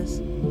whispers,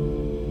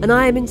 and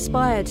I am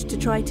inspired to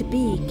try to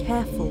be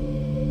careful.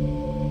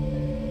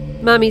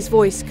 Mammy's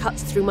voice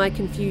cuts through my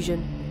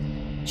confusion.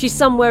 She's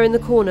somewhere in the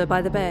corner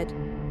by the bed.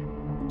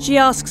 She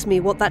asks me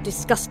what that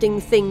disgusting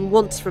thing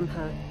wants from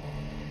her.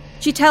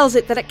 She tells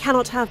it that it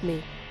cannot have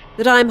me,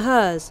 that I am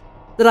hers,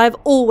 that I have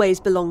always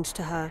belonged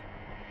to her.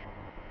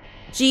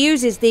 She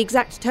uses the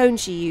exact tone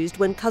she used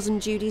when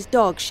Cousin Judy's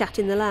dog shat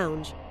in the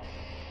lounge.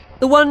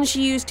 The one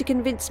she used to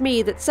convince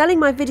me that selling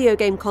my video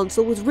game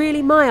console was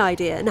really my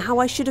idea and how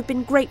I should have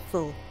been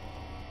grateful.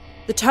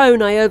 The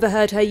tone I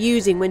overheard her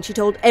using when she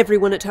told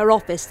everyone at her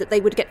office that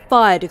they would get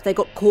fired if they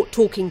got caught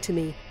talking to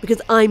me,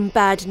 because I'm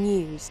bad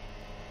news.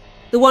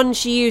 The one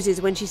she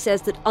uses when she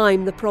says that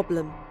I'm the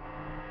problem,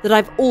 that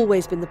I've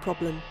always been the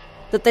problem,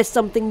 that there's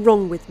something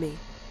wrong with me.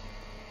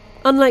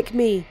 Unlike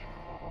me,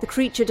 the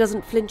creature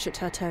doesn't flinch at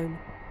her tone.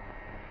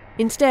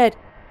 Instead,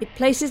 it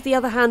places the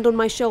other hand on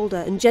my shoulder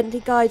and gently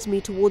guides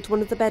me towards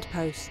one of the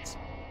bedposts.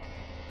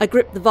 I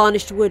grip the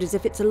varnished wood as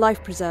if it's a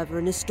life preserver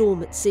in a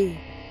storm at sea.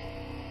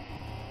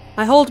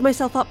 I hold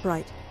myself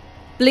upright,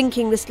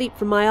 blinking the sleep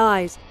from my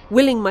eyes,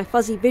 willing my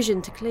fuzzy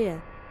vision to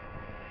clear.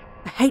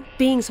 I hate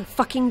being so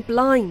fucking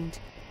blind.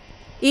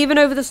 Even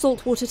over the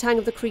saltwater tang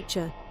of the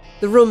creature,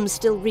 the room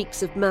still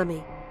reeks of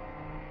Mammy.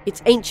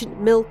 It's ancient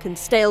milk and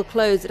stale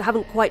clothes that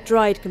haven't quite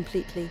dried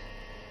completely.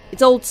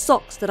 It's old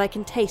socks that I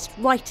can taste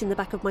right in the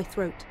back of my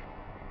throat.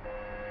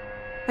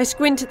 I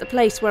squint at the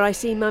place where I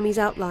see Mammy's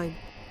outline.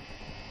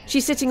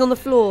 She's sitting on the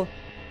floor,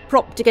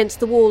 propped against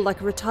the wall like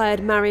a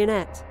retired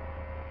marionette.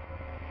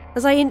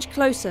 As I inch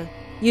closer,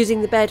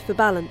 using the bed for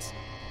balance,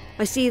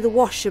 I see the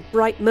wash of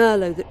bright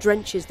merlot that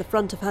drenches the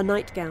front of her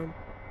nightgown.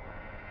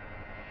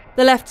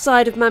 The left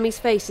side of Mammy's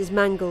face is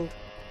mangled.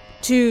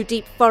 2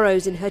 deep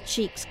furrows in her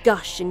cheeks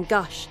gush and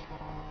gush.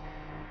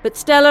 But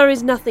Stella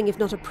is nothing if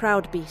not a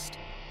proud beast,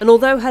 and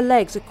although her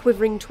legs are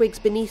quivering twigs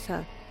beneath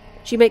her,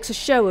 she makes a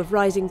show of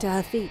rising to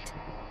her feet.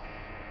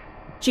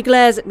 She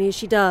glares at me as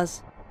she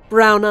does,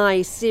 brown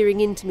eyes searing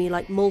into me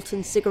like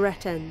molten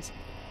cigarette ends.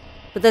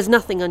 But there's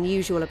nothing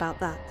unusual about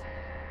that.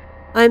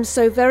 I am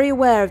so very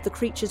aware of the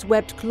creature's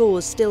webbed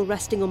claws still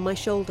resting on my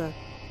shoulder.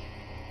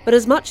 But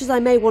as much as I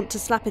may want to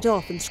slap it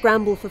off and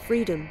scramble for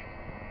freedom,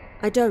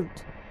 I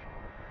don't.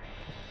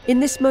 In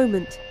this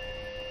moment,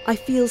 I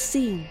feel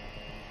seen.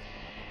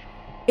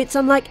 It's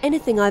unlike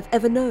anything I've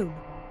ever known.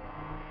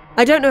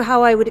 I don't know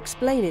how I would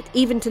explain it,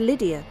 even to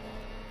Lydia.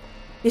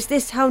 Is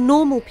this how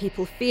normal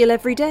people feel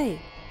every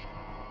day?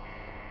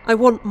 I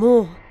want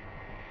more.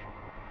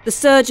 The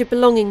surge of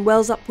belonging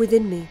wells up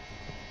within me.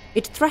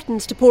 It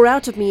threatens to pour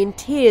out of me in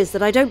tears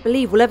that I don't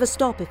believe will ever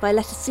stop if I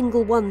let a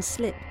single one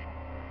slip.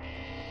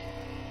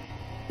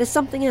 There's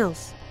something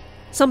else,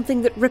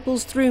 something that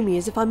ripples through me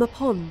as if I'm a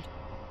pond.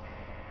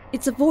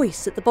 It's a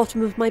voice at the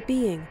bottom of my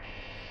being.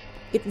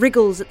 It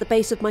wriggles at the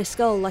base of my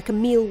skull like a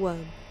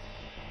mealworm,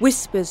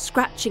 whispers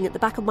scratching at the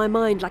back of my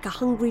mind like a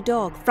hungry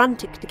dog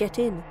frantic to get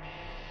in.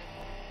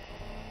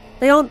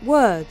 They aren't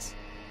words,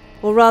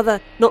 or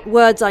rather, not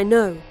words I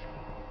know,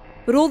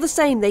 but all the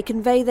same they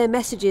convey their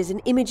messages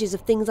and images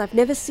of things I've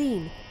never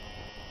seen.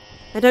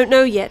 I don't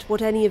know yet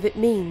what any of it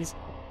means,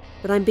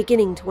 but I'm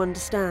beginning to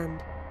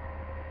understand.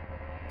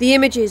 The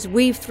images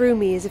weave through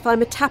me as if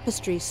I'm a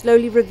tapestry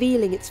slowly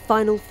revealing its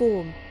final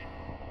form.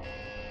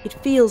 It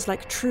feels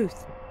like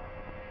truth.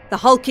 The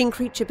hulking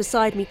creature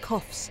beside me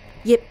coughs,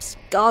 yips,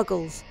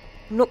 gargles,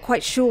 I'm not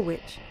quite sure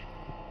which.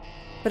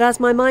 But as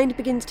my mind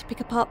begins to pick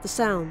apart the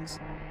sounds,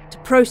 to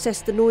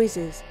process the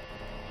noises,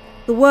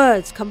 the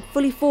words come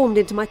fully formed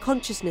into my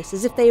consciousness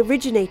as if they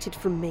originated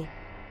from me.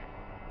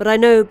 But I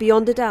know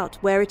beyond a doubt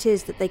where it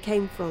is that they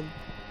came from.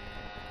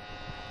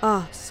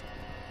 Ask.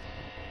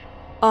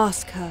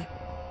 Ask her.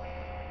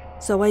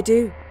 So I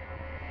do.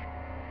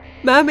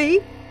 Mammy,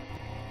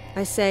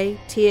 I say,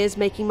 tears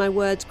making my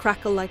words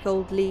crackle like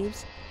old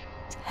leaves.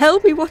 Tell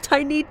me what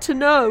I need to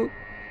know.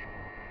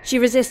 She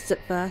resists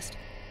at first,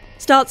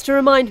 starts to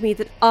remind me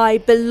that I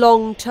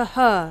belong to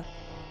her.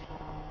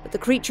 But the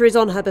creature is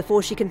on her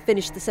before she can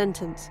finish the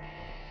sentence.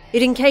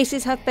 It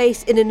encases her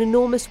face in an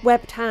enormous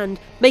webbed hand,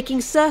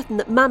 making certain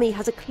that Mammy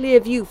has a clear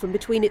view from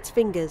between its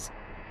fingers.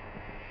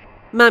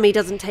 Mammy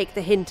doesn't take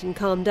the hint and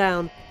calm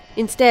down.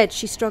 Instead,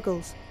 she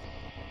struggles.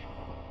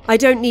 I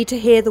don't need to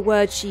hear the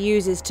words she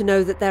uses to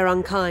know that they're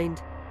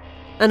unkind.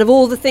 And of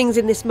all the things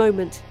in this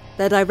moment,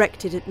 they're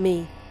directed at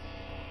me.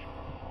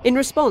 In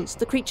response,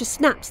 the creature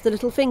snaps the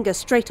little finger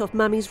straight off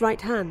Mammy's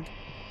right hand.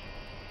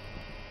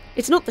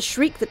 It's not the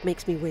shriek that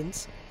makes me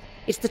wince.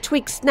 It's the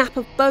twig snap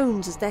of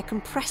bones as they're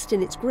compressed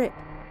in its grip.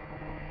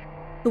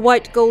 The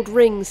white gold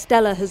ring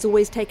Stella has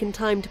always taken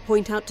time to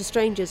point out to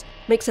strangers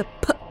makes a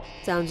p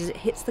sound as it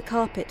hits the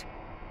carpet,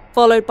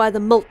 followed by the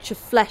mulch of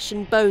flesh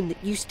and bone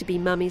that used to be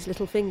Mammy's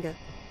little finger.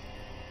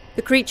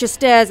 The creature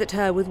stares at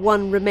her with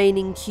one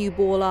remaining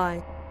cue-ball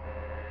eye.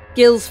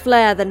 Gills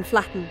flare, then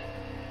flatten.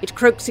 It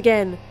croaks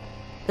again,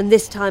 and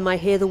this time I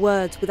hear the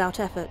words without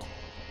effort.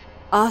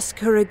 Ask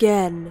her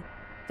again,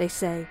 they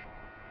say.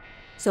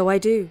 So I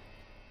do.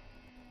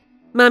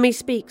 Mammy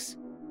speaks,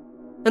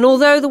 and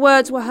although the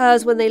words were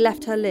hers when they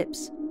left her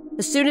lips,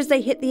 as soon as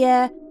they hit the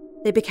air,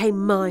 they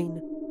became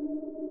mine.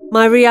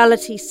 My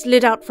reality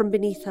slid out from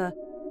beneath her,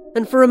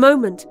 and for a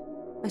moment,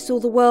 I saw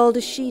the world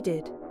as she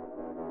did.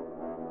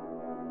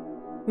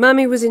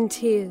 Mammy was in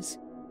tears.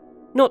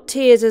 Not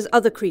tears as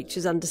other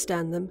creatures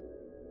understand them.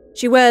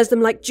 She wears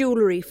them like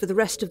jewellery for the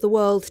rest of the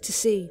world to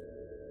see.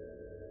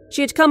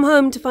 She had come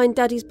home to find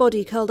Daddy's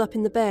body curled up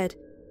in the bed,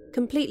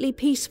 completely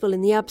peaceful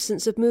in the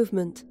absence of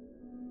movement.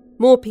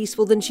 More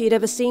peaceful than she had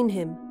ever seen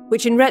him,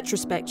 which in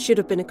retrospect should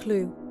have been a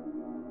clue.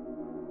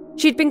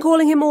 She'd been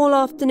calling him all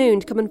afternoon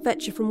to come and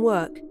fetch her from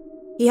work.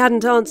 He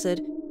hadn't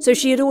answered, so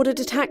she had ordered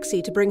a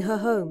taxi to bring her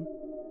home.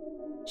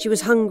 She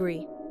was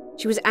hungry.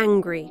 She was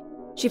angry.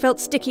 She felt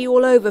sticky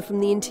all over from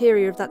the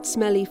interior of that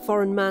smelly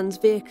foreign man's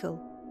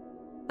vehicle.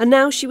 And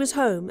now she was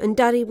home, and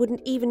Daddy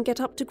wouldn't even get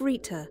up to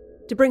greet her,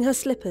 to bring her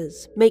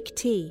slippers, make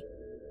tea.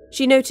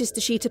 She noticed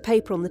the sheet of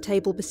paper on the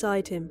table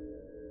beside him.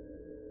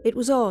 It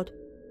was odd.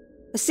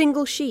 A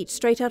single sheet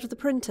straight out of the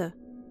printer.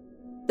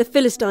 The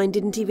Philistine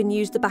didn't even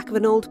use the back of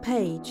an old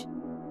page.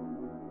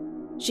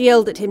 She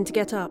yelled at him to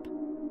get up,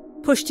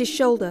 pushed his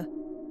shoulder,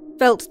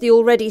 felt the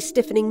already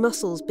stiffening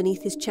muscles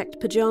beneath his checked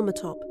pyjama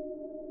top.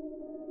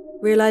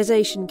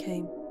 Realization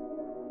came.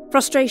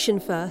 Frustration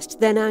first,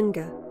 then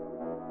anger.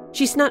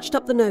 She snatched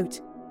up the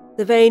note,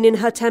 the vein in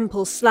her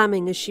temple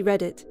slamming as she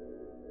read it.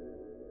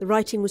 The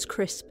writing was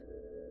crisp,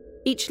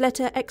 each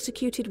letter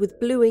executed with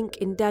blue ink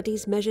in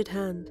Daddy's measured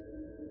hand.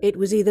 It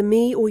was either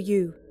me or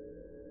you.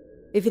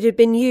 If it had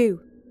been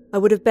you, I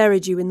would have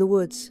buried you in the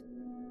woods.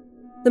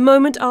 The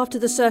moment after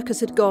the circus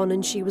had gone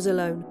and she was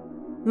alone,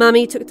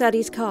 Mammy took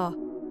Daddy's car.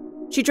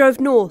 She drove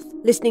north,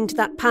 listening to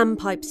that Pan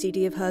Pipe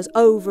CD of hers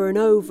over and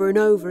over and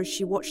over as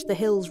she watched the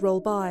hills roll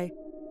by.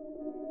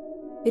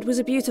 It was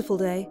a beautiful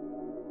day.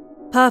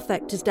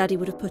 Perfect, as Daddy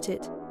would have put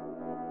it.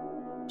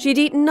 She'd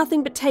eaten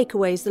nothing but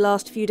takeaways the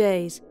last few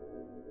days.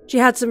 She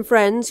had some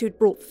friends who'd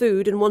brought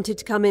food and wanted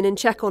to come in and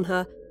check on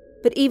her,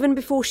 but even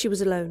before she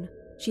was alone,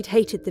 she'd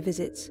hated the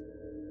visits.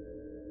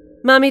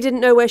 Mammy didn't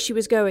know where she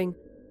was going,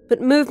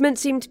 but movement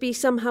seemed to be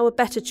somehow a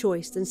better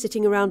choice than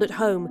sitting around at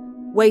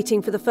home,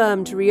 waiting for the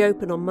firm to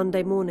reopen on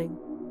Monday morning.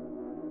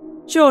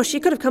 Sure, she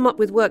could have come up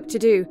with work to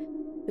do,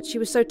 but she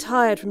was so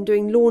tired from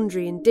doing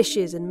laundry and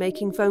dishes and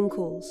making phone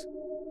calls.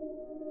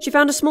 She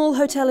found a small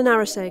hotel in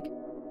Araseg,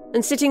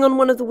 and sitting on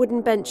one of the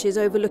wooden benches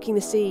overlooking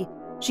the sea,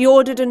 she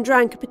ordered and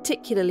drank a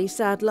particularly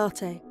sad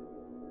latte.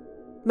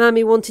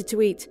 Mammy wanted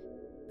to eat,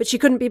 but she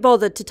couldn't be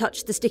bothered to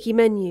touch the sticky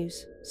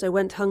menus, so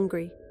went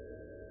hungry.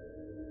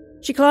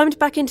 She climbed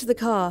back into the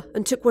car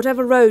and took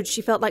whatever road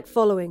she felt like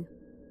following,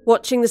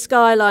 watching the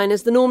skyline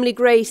as the normally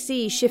grey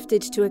sea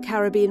shifted to a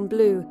Caribbean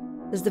blue,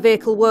 as the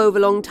vehicle wove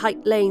along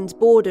tight lanes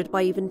bordered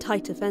by even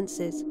tighter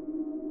fences.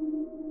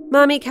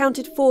 Mammy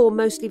counted 4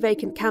 mostly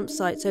vacant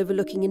campsites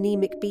overlooking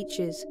anemic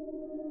beaches.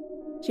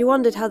 She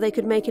wondered how they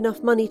could make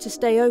enough money to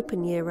stay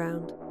open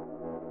year-round.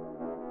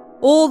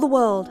 All the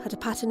world had a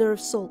patina of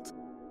salt.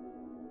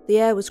 The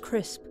air was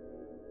crisp,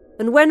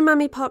 and when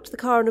Mammy parked the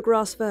car on a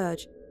grass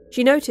verge,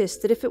 she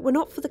noticed that if it were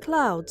not for the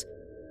clouds,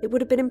 it would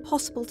have been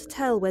impossible to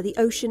tell where the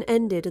ocean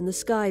ended and the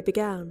sky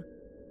began.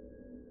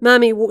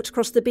 Mammy walked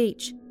across the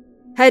beach,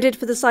 headed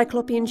for the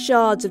cyclopean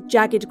shards of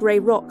jagged grey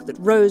rock that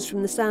rose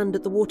from the sand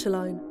at the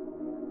waterline.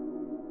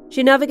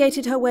 She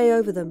navigated her way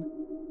over them,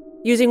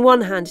 using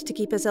one hand to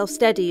keep herself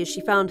steady as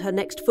she found her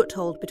next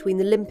foothold between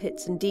the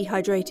limpets and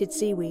dehydrated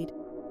seaweed.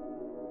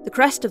 The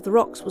crest of the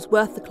rocks was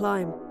worth the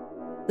climb.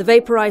 The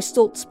vaporized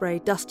salt spray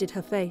dusted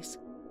her face.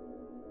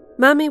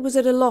 Mammy was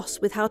at a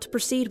loss with how to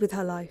proceed with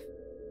her life.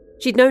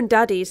 She'd known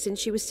Daddy since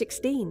she was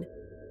 16.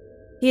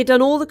 He had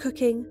done all the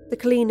cooking, the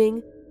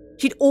cleaning.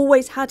 She'd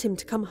always had him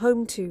to come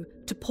home to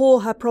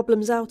pour her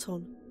problems out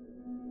on.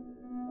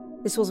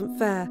 This wasn't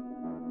fair.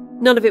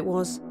 None of it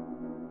was.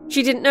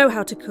 She didn't know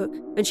how to cook,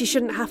 and she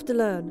shouldn't have to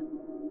learn.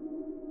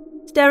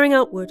 Staring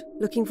outward,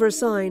 looking for a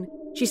sign,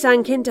 she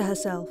sank into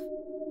herself.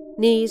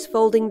 Knees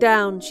folding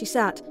down, she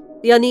sat,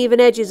 the uneven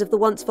edges of the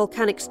once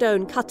volcanic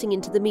stone cutting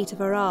into the meat of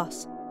her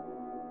arse.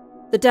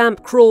 The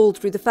damp crawled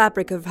through the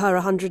fabric of her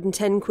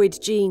 110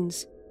 quid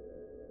jeans.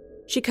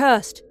 She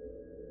cursed,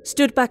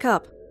 stood back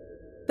up,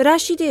 but as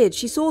she did,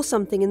 she saw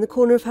something in the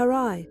corner of her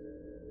eye.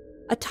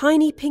 A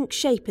tiny pink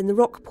shape in the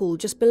rock pool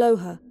just below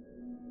her.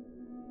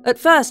 At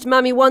first,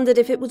 Mammy wondered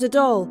if it was a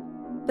doll,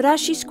 but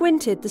as she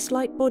squinted, the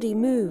slight body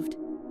moved.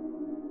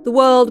 The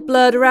world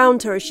blurred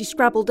around her as she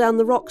scrabbled down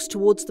the rocks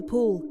towards the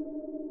pool.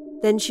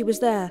 Then she was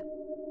there,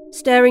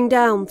 staring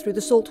down through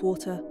the salt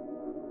water.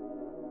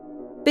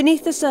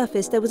 Beneath the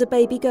surface there was a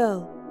baby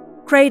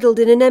girl, cradled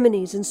in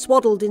anemones and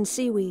swaddled in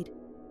seaweed.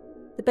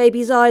 The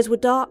baby's eyes were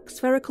dark,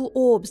 spherical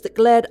orbs that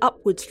glared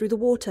upwards through the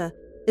water,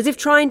 as if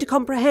trying to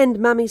comprehend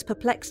Mammy's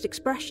perplexed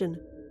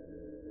expression.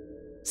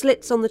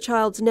 Slits on the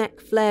child's neck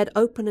flared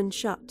open and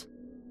shut,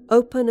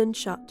 open and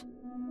shut.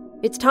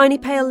 Its tiny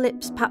pale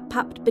lips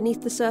papped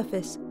beneath the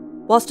surface,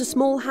 whilst a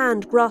small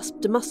hand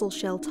grasped a mussel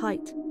shell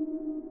tight.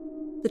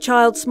 The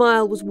child's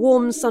smile was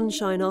warm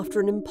sunshine after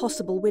an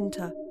impossible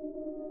winter.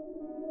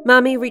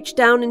 Mammy reached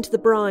down into the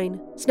brine,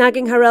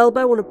 snagging her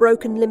elbow on a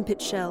broken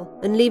limpet shell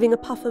and leaving a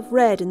puff of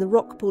red in the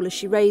rock pool as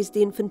she raised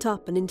the infant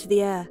up and into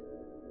the air.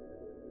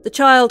 The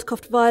child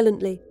coughed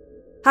violently,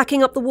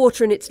 hacking up the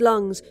water in its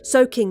lungs,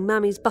 soaking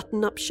Mammy's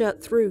button-up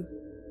shirt through.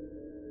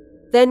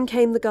 Then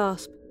came the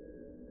gasp.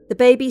 The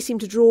baby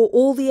seemed to draw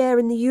all the air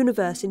in the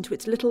universe into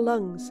its little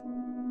lungs.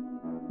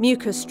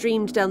 Mucus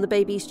streamed down the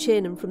baby's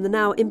chin and from the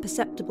now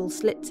imperceptible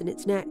slits in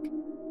its neck.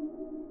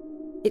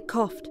 It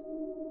coughed,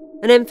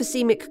 an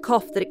emphysemic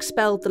cough that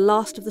expelled the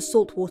last of the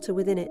salt water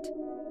within it.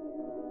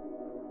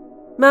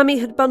 Mammy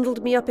had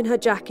bundled me up in her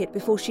jacket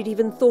before she'd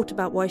even thought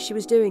about why she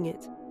was doing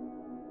it.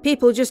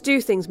 People just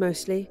do things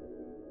mostly.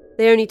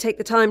 They only take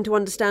the time to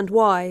understand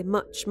why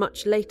much,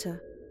 much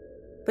later.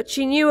 But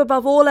she knew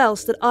above all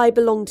else that I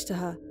belonged to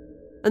her,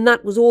 and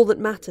that was all that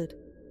mattered.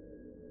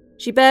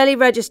 She barely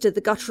registered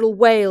the guttural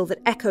wail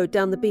that echoed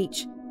down the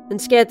beach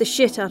and scared the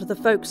shit out of the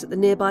folks at the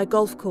nearby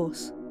golf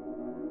course.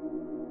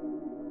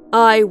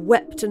 I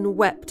wept and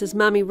wept as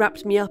Mammy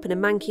wrapped me up in a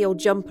manky old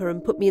jumper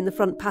and put me in the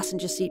front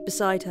passenger seat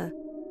beside her.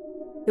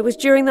 It was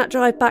during that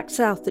drive back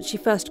south that she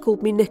first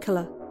called me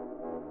Nicola.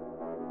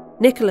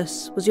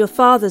 Nicholas was your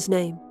father's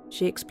name,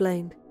 she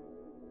explained.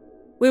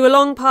 We were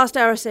long past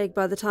Arisaig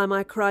by the time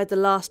I cried the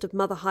last of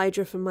Mother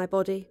Hydra from my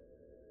body.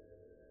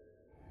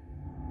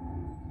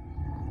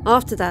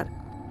 After that,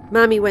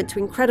 Mammy went to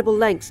incredible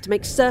lengths to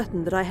make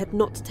certain that I had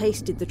not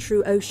tasted the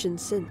true ocean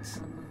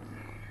since.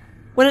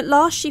 When at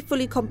last she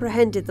fully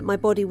comprehended that my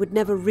body would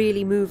never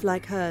really move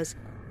like hers,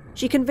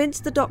 she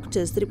convinced the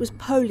doctors that it was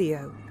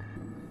polio.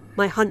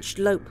 My hunched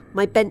lope,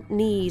 my bent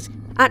knees,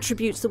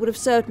 attributes that would have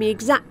served me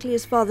exactly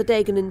as Father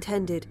Dagon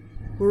intended,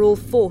 were all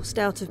forced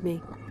out of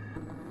me.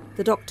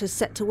 The doctors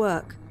set to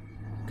work,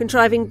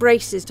 contriving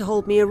braces to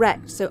hold me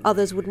erect so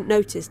others wouldn't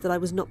notice that I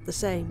was not the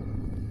same.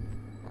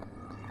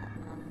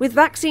 With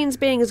vaccines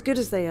being as good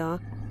as they are,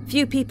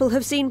 few people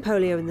have seen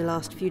polio in the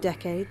last few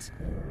decades,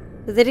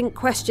 but they didn't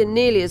question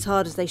nearly as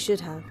hard as they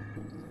should have.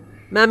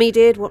 Mammy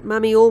did what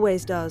Mammy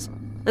always does,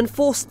 and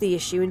forced the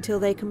issue until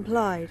they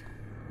complied.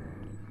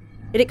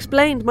 It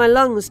explained my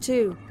lungs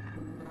too.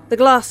 The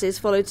glasses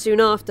followed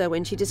soon after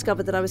when she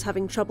discovered that I was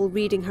having trouble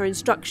reading her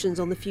instructions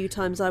on the few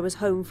times I was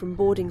home from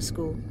boarding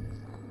school.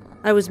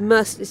 I was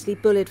mercilessly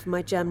bullied for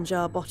my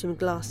jam-jar-bottomed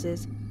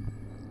glasses.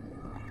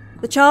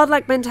 The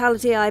childlike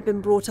mentality I had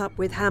been brought up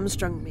with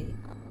hamstrung me.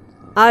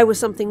 I was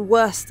something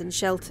worse than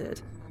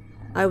sheltered.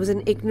 I was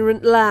an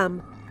ignorant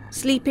lamb,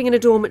 sleeping in a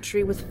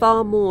dormitory with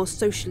far more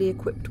socially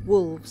equipped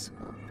wolves.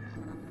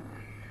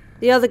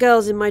 The other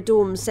girls in my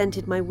dorm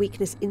scented my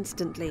weakness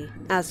instantly,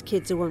 as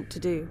kids are wont to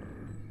do.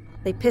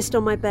 They pissed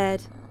on my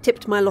bed,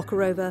 tipped my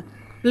locker over,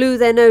 blew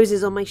their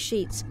noses on my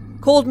sheets,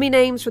 called me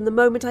names from the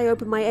moment I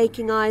opened my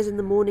aching eyes in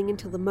the morning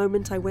until the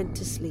moment I went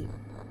to sleep.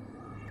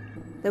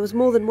 There was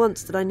more than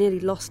once that I nearly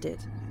lost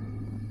it.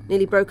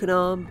 Nearly broke an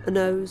arm, a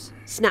nose,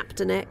 snapped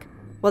a neck,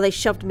 while they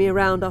shoved me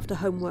around after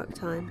homework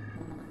time.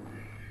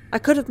 I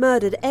could have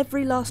murdered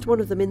every last one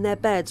of them in their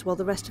beds while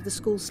the rest of the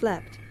school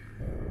slept.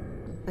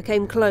 I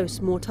came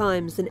close more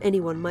times than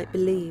anyone might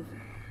believe.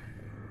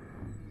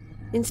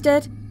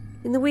 Instead,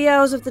 in the wee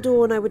hours of the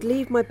dawn, I would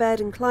leave my bed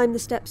and climb the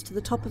steps to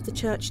the top of the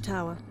church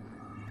tower.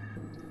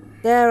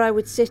 There I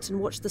would sit and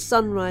watch the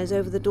sun rise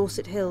over the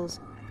Dorset hills.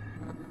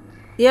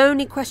 The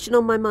only question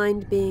on my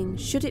mind being,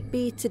 should it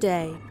be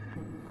today?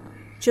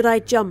 Should I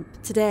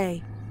jump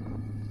today?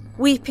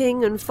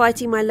 Weeping and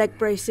fighting my leg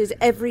braces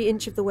every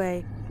inch of the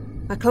way,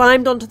 I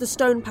climbed onto the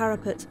stone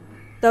parapet,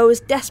 though as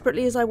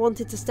desperately as I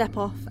wanted to step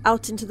off,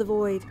 out into the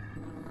void,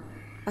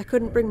 I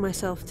couldn't bring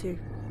myself to.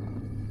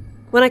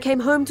 When I came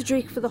home to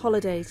Dreek for the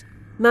holidays,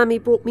 Mammy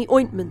brought me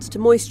ointments to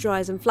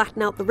moisturise and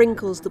flatten out the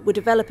wrinkles that were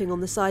developing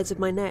on the sides of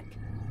my neck.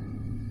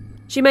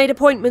 She made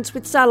appointments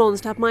with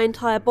salons to have my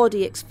entire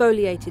body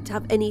exfoliated, to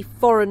have any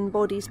foreign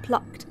bodies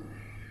plucked.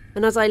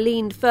 And as I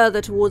leaned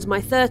further towards my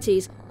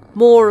 30s,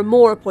 more and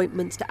more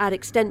appointments to add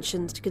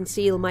extensions to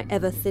conceal my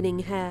ever-thinning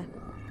hair.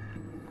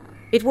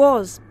 It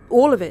was,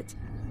 all of it,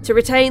 to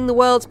retain the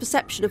world's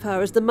perception of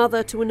her as the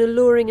mother to an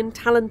alluring and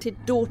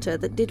talented daughter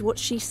that did what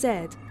she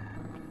said.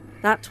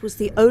 That was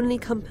the only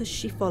compass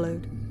she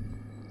followed.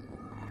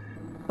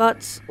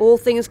 But, all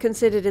things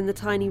considered in the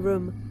tiny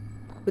room,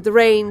 with the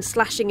rain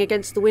slashing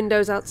against the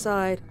windows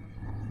outside,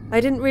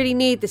 I didn't really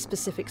need this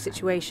specific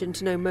situation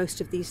to know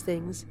most of these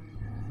things.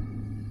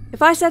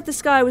 If I said the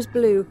sky was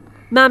blue,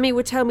 Mammy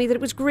would tell me that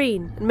it was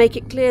green and make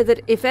it clear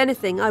that, if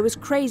anything, I was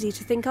crazy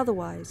to think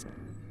otherwise.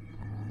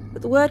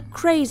 But the word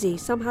crazy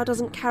somehow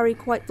doesn't carry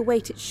quite the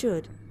weight it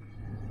should.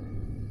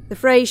 The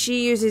phrase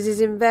she uses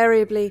is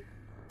invariably,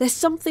 "There's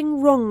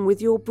something wrong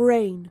with your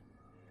brain."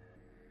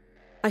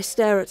 I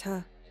stare at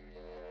her.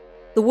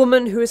 The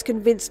woman who has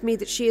convinced me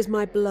that she is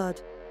my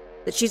blood,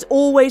 that she's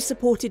always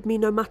supported me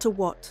no matter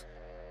what.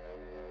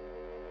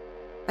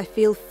 I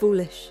feel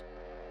foolish.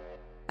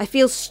 I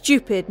feel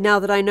stupid now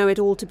that I know it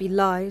all to be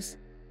lies.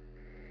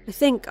 I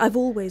think I've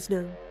always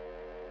known.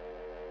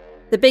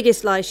 The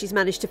biggest lie she's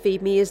managed to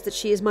feed me is that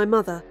she is my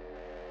mother.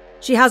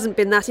 She hasn't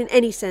been that in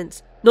any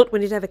sense, not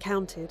when it ever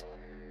counted.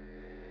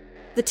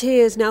 The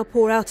tears now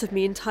pour out of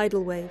me in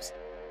tidal waves.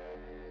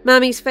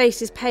 Mammy's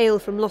face is pale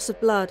from loss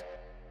of blood.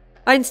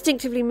 I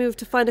instinctively move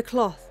to find a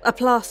cloth, a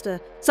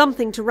plaster,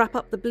 something to wrap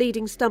up the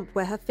bleeding stump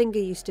where her finger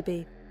used to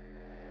be.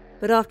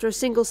 But after a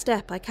single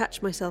step, I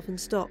catch myself and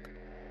stop.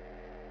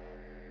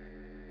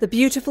 The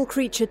beautiful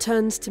creature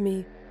turns to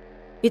me,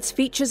 its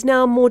features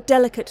now more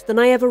delicate than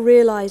I ever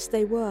realised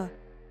they were.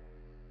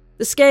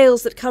 The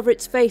scales that cover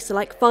its face are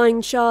like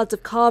fine shards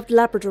of carved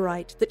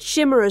labradorite that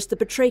shimmer as the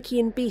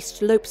batrachian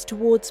beast lopes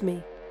towards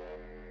me.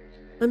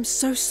 "I'm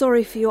so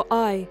sorry for your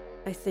eye,"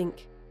 I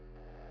think.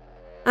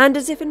 And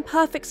as if in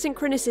perfect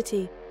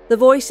synchronicity, the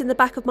voice in the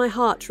back of my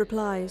heart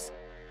replies,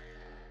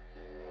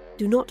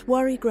 "Do not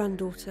worry,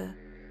 granddaughter.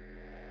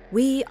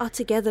 We are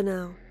together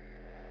now.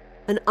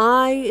 An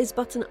eye is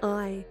but an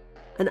eye,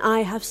 and I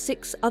have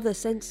 6 other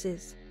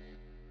senses."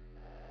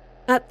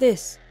 At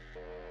this,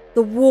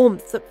 the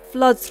warmth that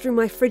floods through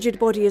my frigid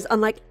body is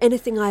unlike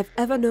anything I have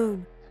ever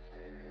known.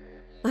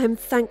 I am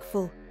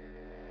thankful.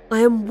 I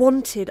am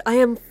wanted. I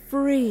am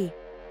free.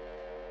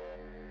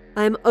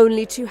 I am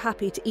only too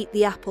happy to eat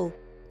the apple,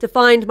 to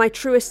find my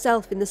truest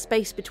self in the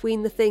space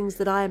between the things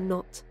that I am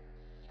not.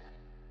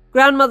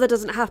 Grandmother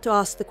doesn't have to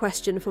ask the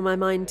question for my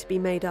mind to be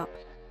made up.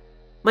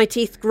 My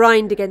teeth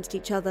grind against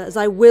each other as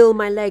I will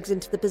my legs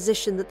into the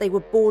position that they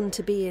were born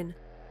to be in.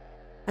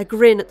 I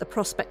grin at the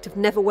prospect of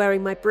never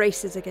wearing my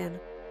braces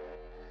again.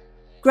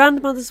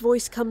 Grandmother's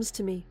voice comes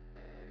to me.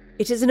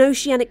 It is an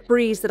oceanic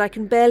breeze that I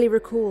can barely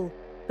recall,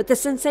 but the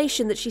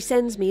sensation that she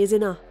sends me is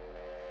enough.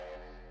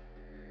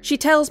 She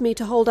tells me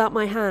to hold out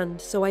my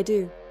hand, so I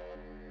do.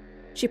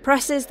 She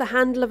presses the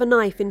handle of a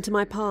knife into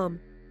my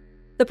palm.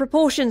 The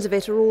proportions of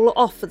it are all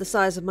off for the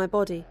size of my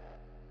body.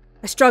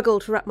 I struggle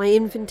to wrap my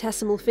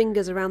infinitesimal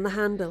fingers around the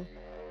handle.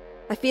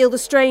 I feel the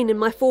strain in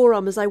my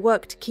forearm as I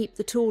work to keep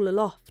the tool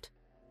aloft.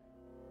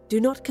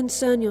 Do not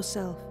concern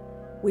yourself.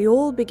 We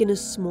all begin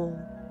as small.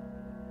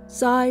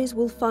 Size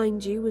will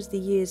find you as the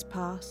years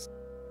pass.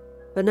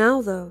 For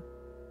now, though,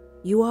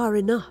 you are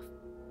enough.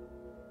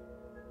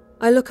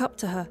 I look up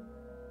to her,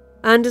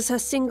 and as her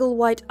single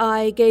white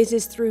eye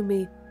gazes through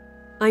me,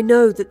 I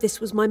know that this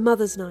was my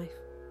mother's knife.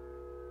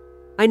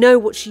 I know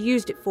what she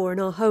used it for in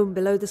our home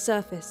below the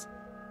surface,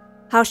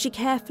 how she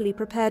carefully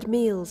prepared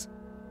meals,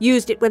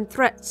 used it when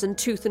threats and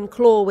tooth and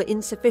claw were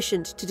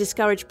insufficient to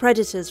discourage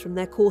predators from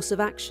their course of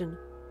action.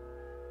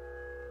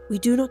 We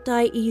do not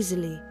die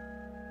easily,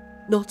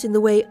 not in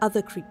the way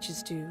other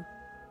creatures do.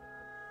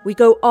 We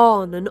go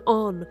on and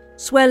on,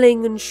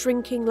 swelling and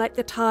shrinking like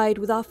the tide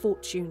with our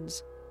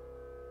fortunes.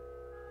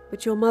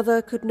 But your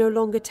mother could no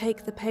longer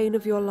take the pain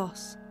of your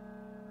loss.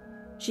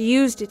 She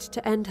used it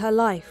to end her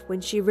life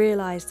when she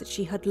realised that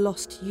she had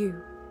lost you.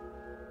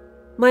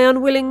 My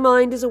unwilling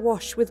mind is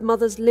awash with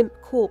Mother's limp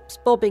corpse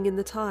bobbing in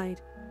the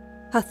tide,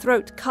 her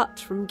throat cut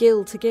from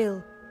gill to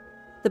gill,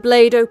 the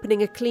blade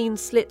opening a clean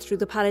slit through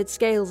the pallid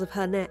scales of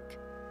her neck.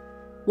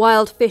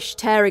 Wild fish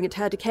tearing at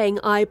her decaying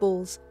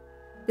eyeballs,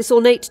 this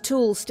ornate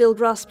tool still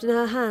grasped in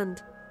her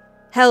hand,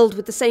 held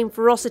with the same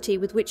ferocity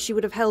with which she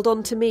would have held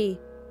on to me,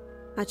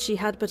 had she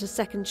had but a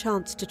second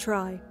chance to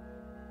try,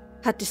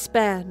 had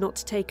despair not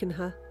taken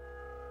her.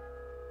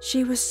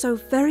 She was so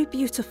very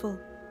beautiful,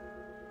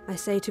 I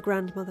say to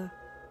Grandmother.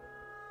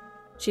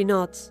 She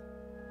nods.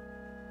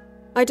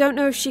 I don't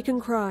know if she can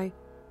cry,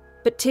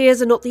 but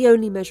tears are not the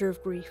only measure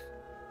of grief.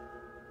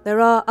 There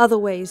are other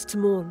ways to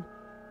mourn.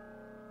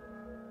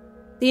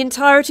 The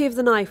entirety of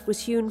the knife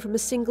was hewn from a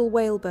single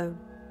whalebone.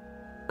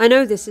 I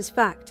know this is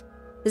fact,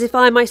 as if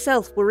I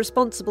myself were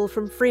responsible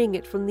for freeing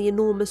it from the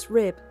enormous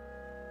rib.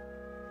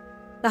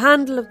 The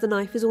handle of the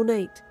knife is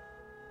ornate.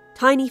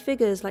 Tiny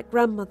figures like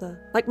Grandmother,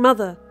 like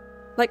Mother,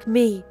 like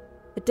me,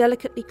 are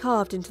delicately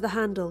carved into the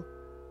handle.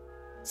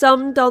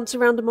 Some dance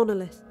around a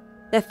monolith,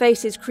 their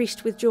faces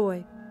creased with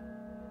joy.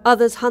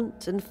 Others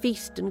hunt and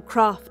feast and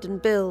craft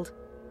and build.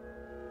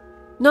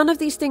 None of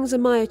these things are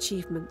my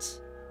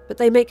achievements, but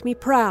they make me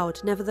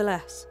proud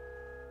nevertheless.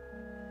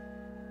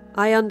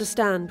 I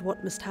understand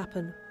what must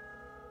happen.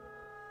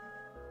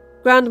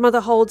 Grandmother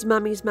holds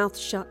Mammy's mouth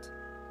shut.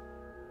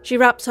 She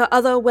wraps her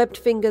other webbed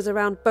fingers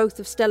around both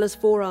of Stella's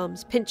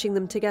forearms, pinching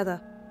them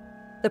together.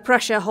 The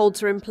pressure holds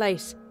her in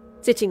place,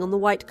 sitting on the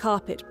white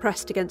carpet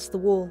pressed against the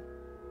wall.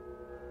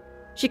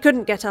 She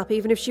couldn't get up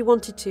even if she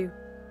wanted to,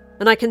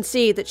 and I can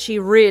see that she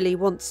really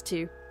wants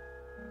to.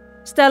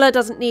 Stella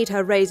doesn't need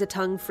her razor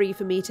tongue free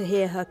for me to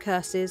hear her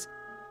curses.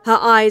 Her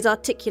eyes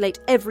articulate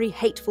every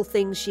hateful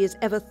thing she has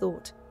ever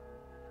thought.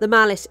 The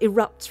malice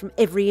erupts from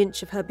every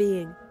inch of her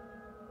being.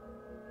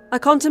 I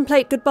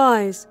contemplate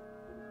goodbyes,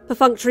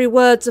 perfunctory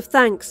words of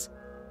thanks,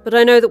 but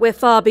I know that we're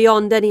far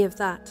beyond any of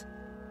that.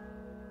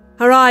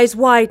 Her eyes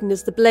widen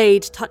as the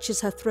blade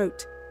touches her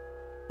throat.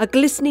 A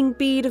glistening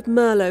bead of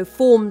merlot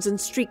forms and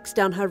streaks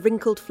down her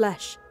wrinkled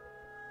flesh.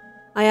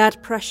 I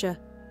add pressure,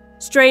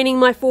 straining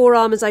my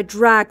forearm as I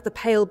drag the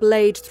pale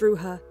blade through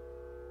her.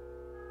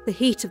 The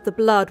heat of the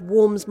blood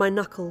warms my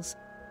knuckles.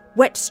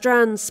 Wet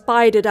strands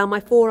spider down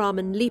my forearm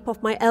and leap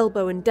off my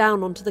elbow and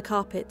down onto the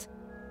carpet.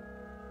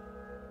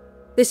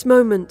 This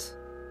moment,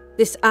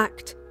 this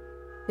act,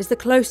 is the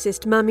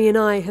closest Mammy and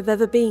I have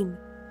ever been.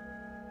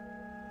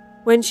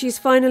 When she's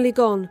finally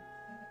gone,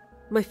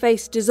 my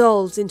face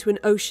dissolves into an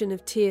ocean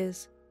of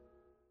tears.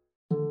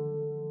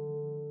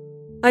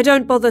 I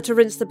don't bother to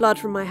rinse the blood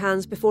from my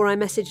hands before I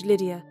message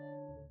Lydia.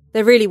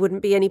 There really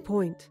wouldn't be any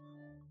point.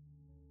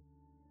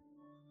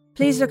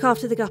 Please look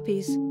after the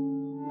guppies.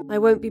 I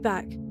won't be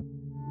back.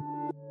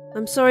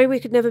 I'm sorry we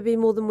could never be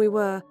more than we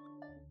were,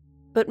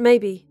 but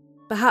maybe,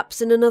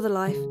 perhaps in another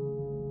life,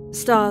 the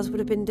stars would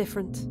have been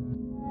different.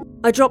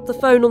 I drop the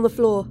phone on the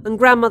floor and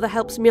Grandmother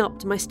helps me up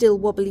to my still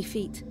wobbly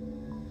feet.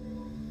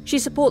 She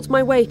supports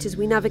my weight as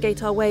we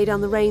navigate our way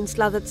down the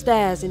rain-slathered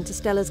stairs into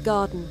Stella's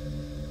garden.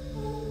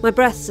 My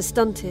breaths are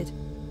stunted.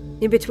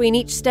 In between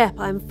each step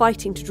I am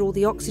fighting to draw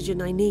the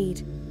oxygen I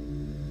need.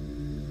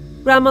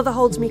 Grandmother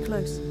holds me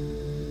close.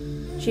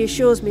 She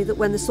assures me that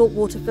when the salt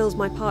water fills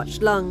my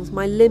parched lungs,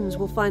 my limbs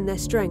will find their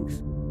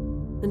strength.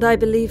 And I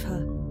believe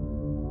her.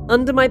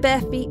 Under my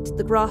bare feet,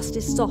 the grass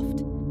is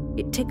soft.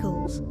 It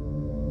tickles.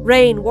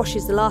 Rain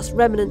washes the last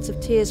remnants of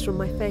tears from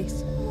my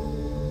face.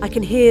 I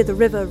can hear the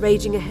river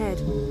raging ahead,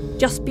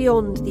 just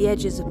beyond the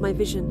edges of my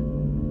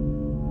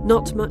vision.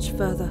 Not much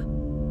further.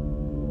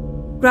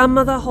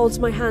 Grandmother holds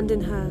my hand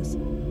in hers.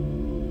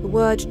 The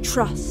word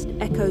trust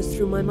echoes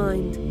through my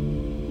mind.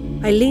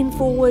 I lean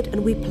forward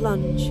and we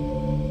plunge.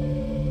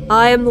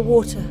 I am the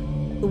water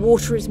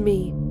is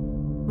me.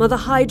 Mother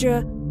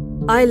Hydra,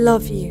 I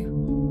love you.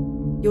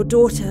 Your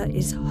daughter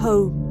is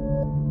home.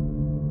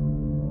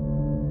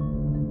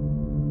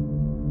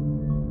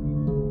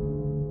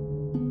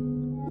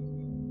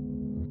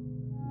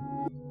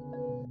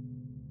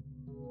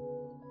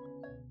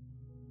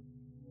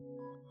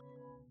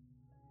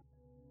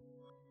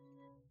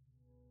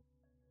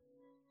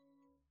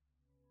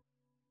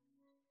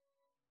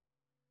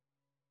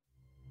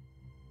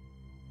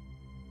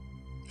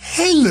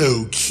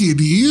 Hello,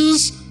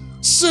 kiddies!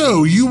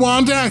 So, you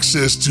want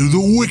access to the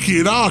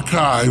Wicked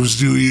archives,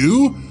 do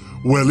you?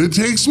 Well, it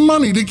takes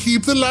money to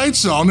keep the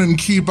lights on and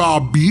keep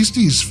our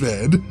beasties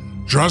fed.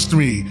 Trust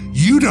me,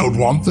 you don't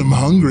want them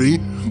hungry.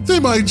 They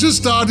might just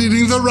start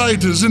eating the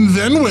writers, and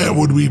then where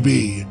would we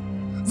be?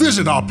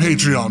 Visit our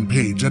Patreon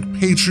page at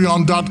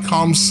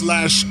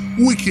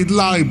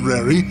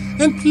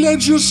patreon.com/wickedlibrary and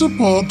pledge your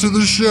support to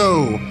the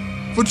show.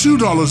 For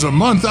 $2 a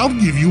month, I'll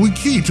give you a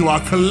key to our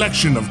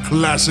collection of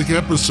classic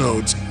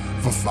episodes.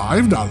 For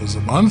 $5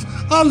 a month,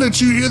 I'll let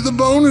you hear the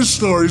bonus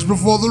stories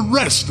before the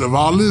rest of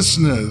our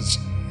listeners.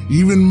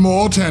 Even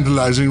more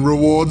tantalizing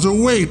rewards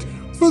await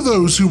for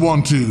those who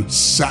want to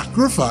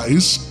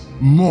sacrifice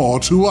more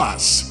to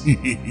us.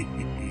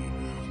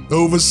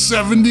 Over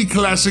 70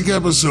 classic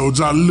episodes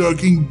are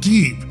lurking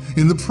deep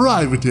in the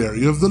private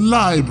area of the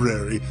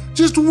library,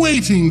 just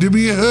waiting to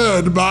be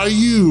heard by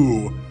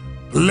you.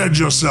 Pledge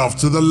yourself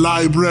to the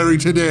library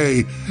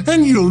today,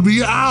 and you'll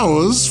be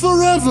ours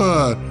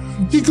forever.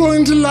 You're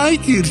going to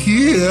like it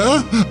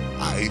here,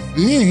 I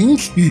think.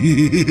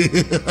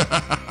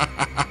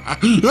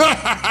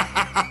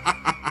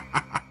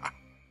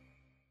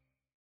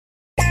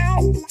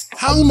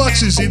 How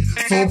much is it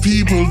for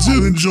people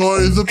to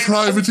enjoy the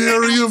private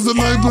area of the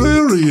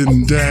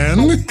librarian,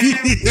 Dan?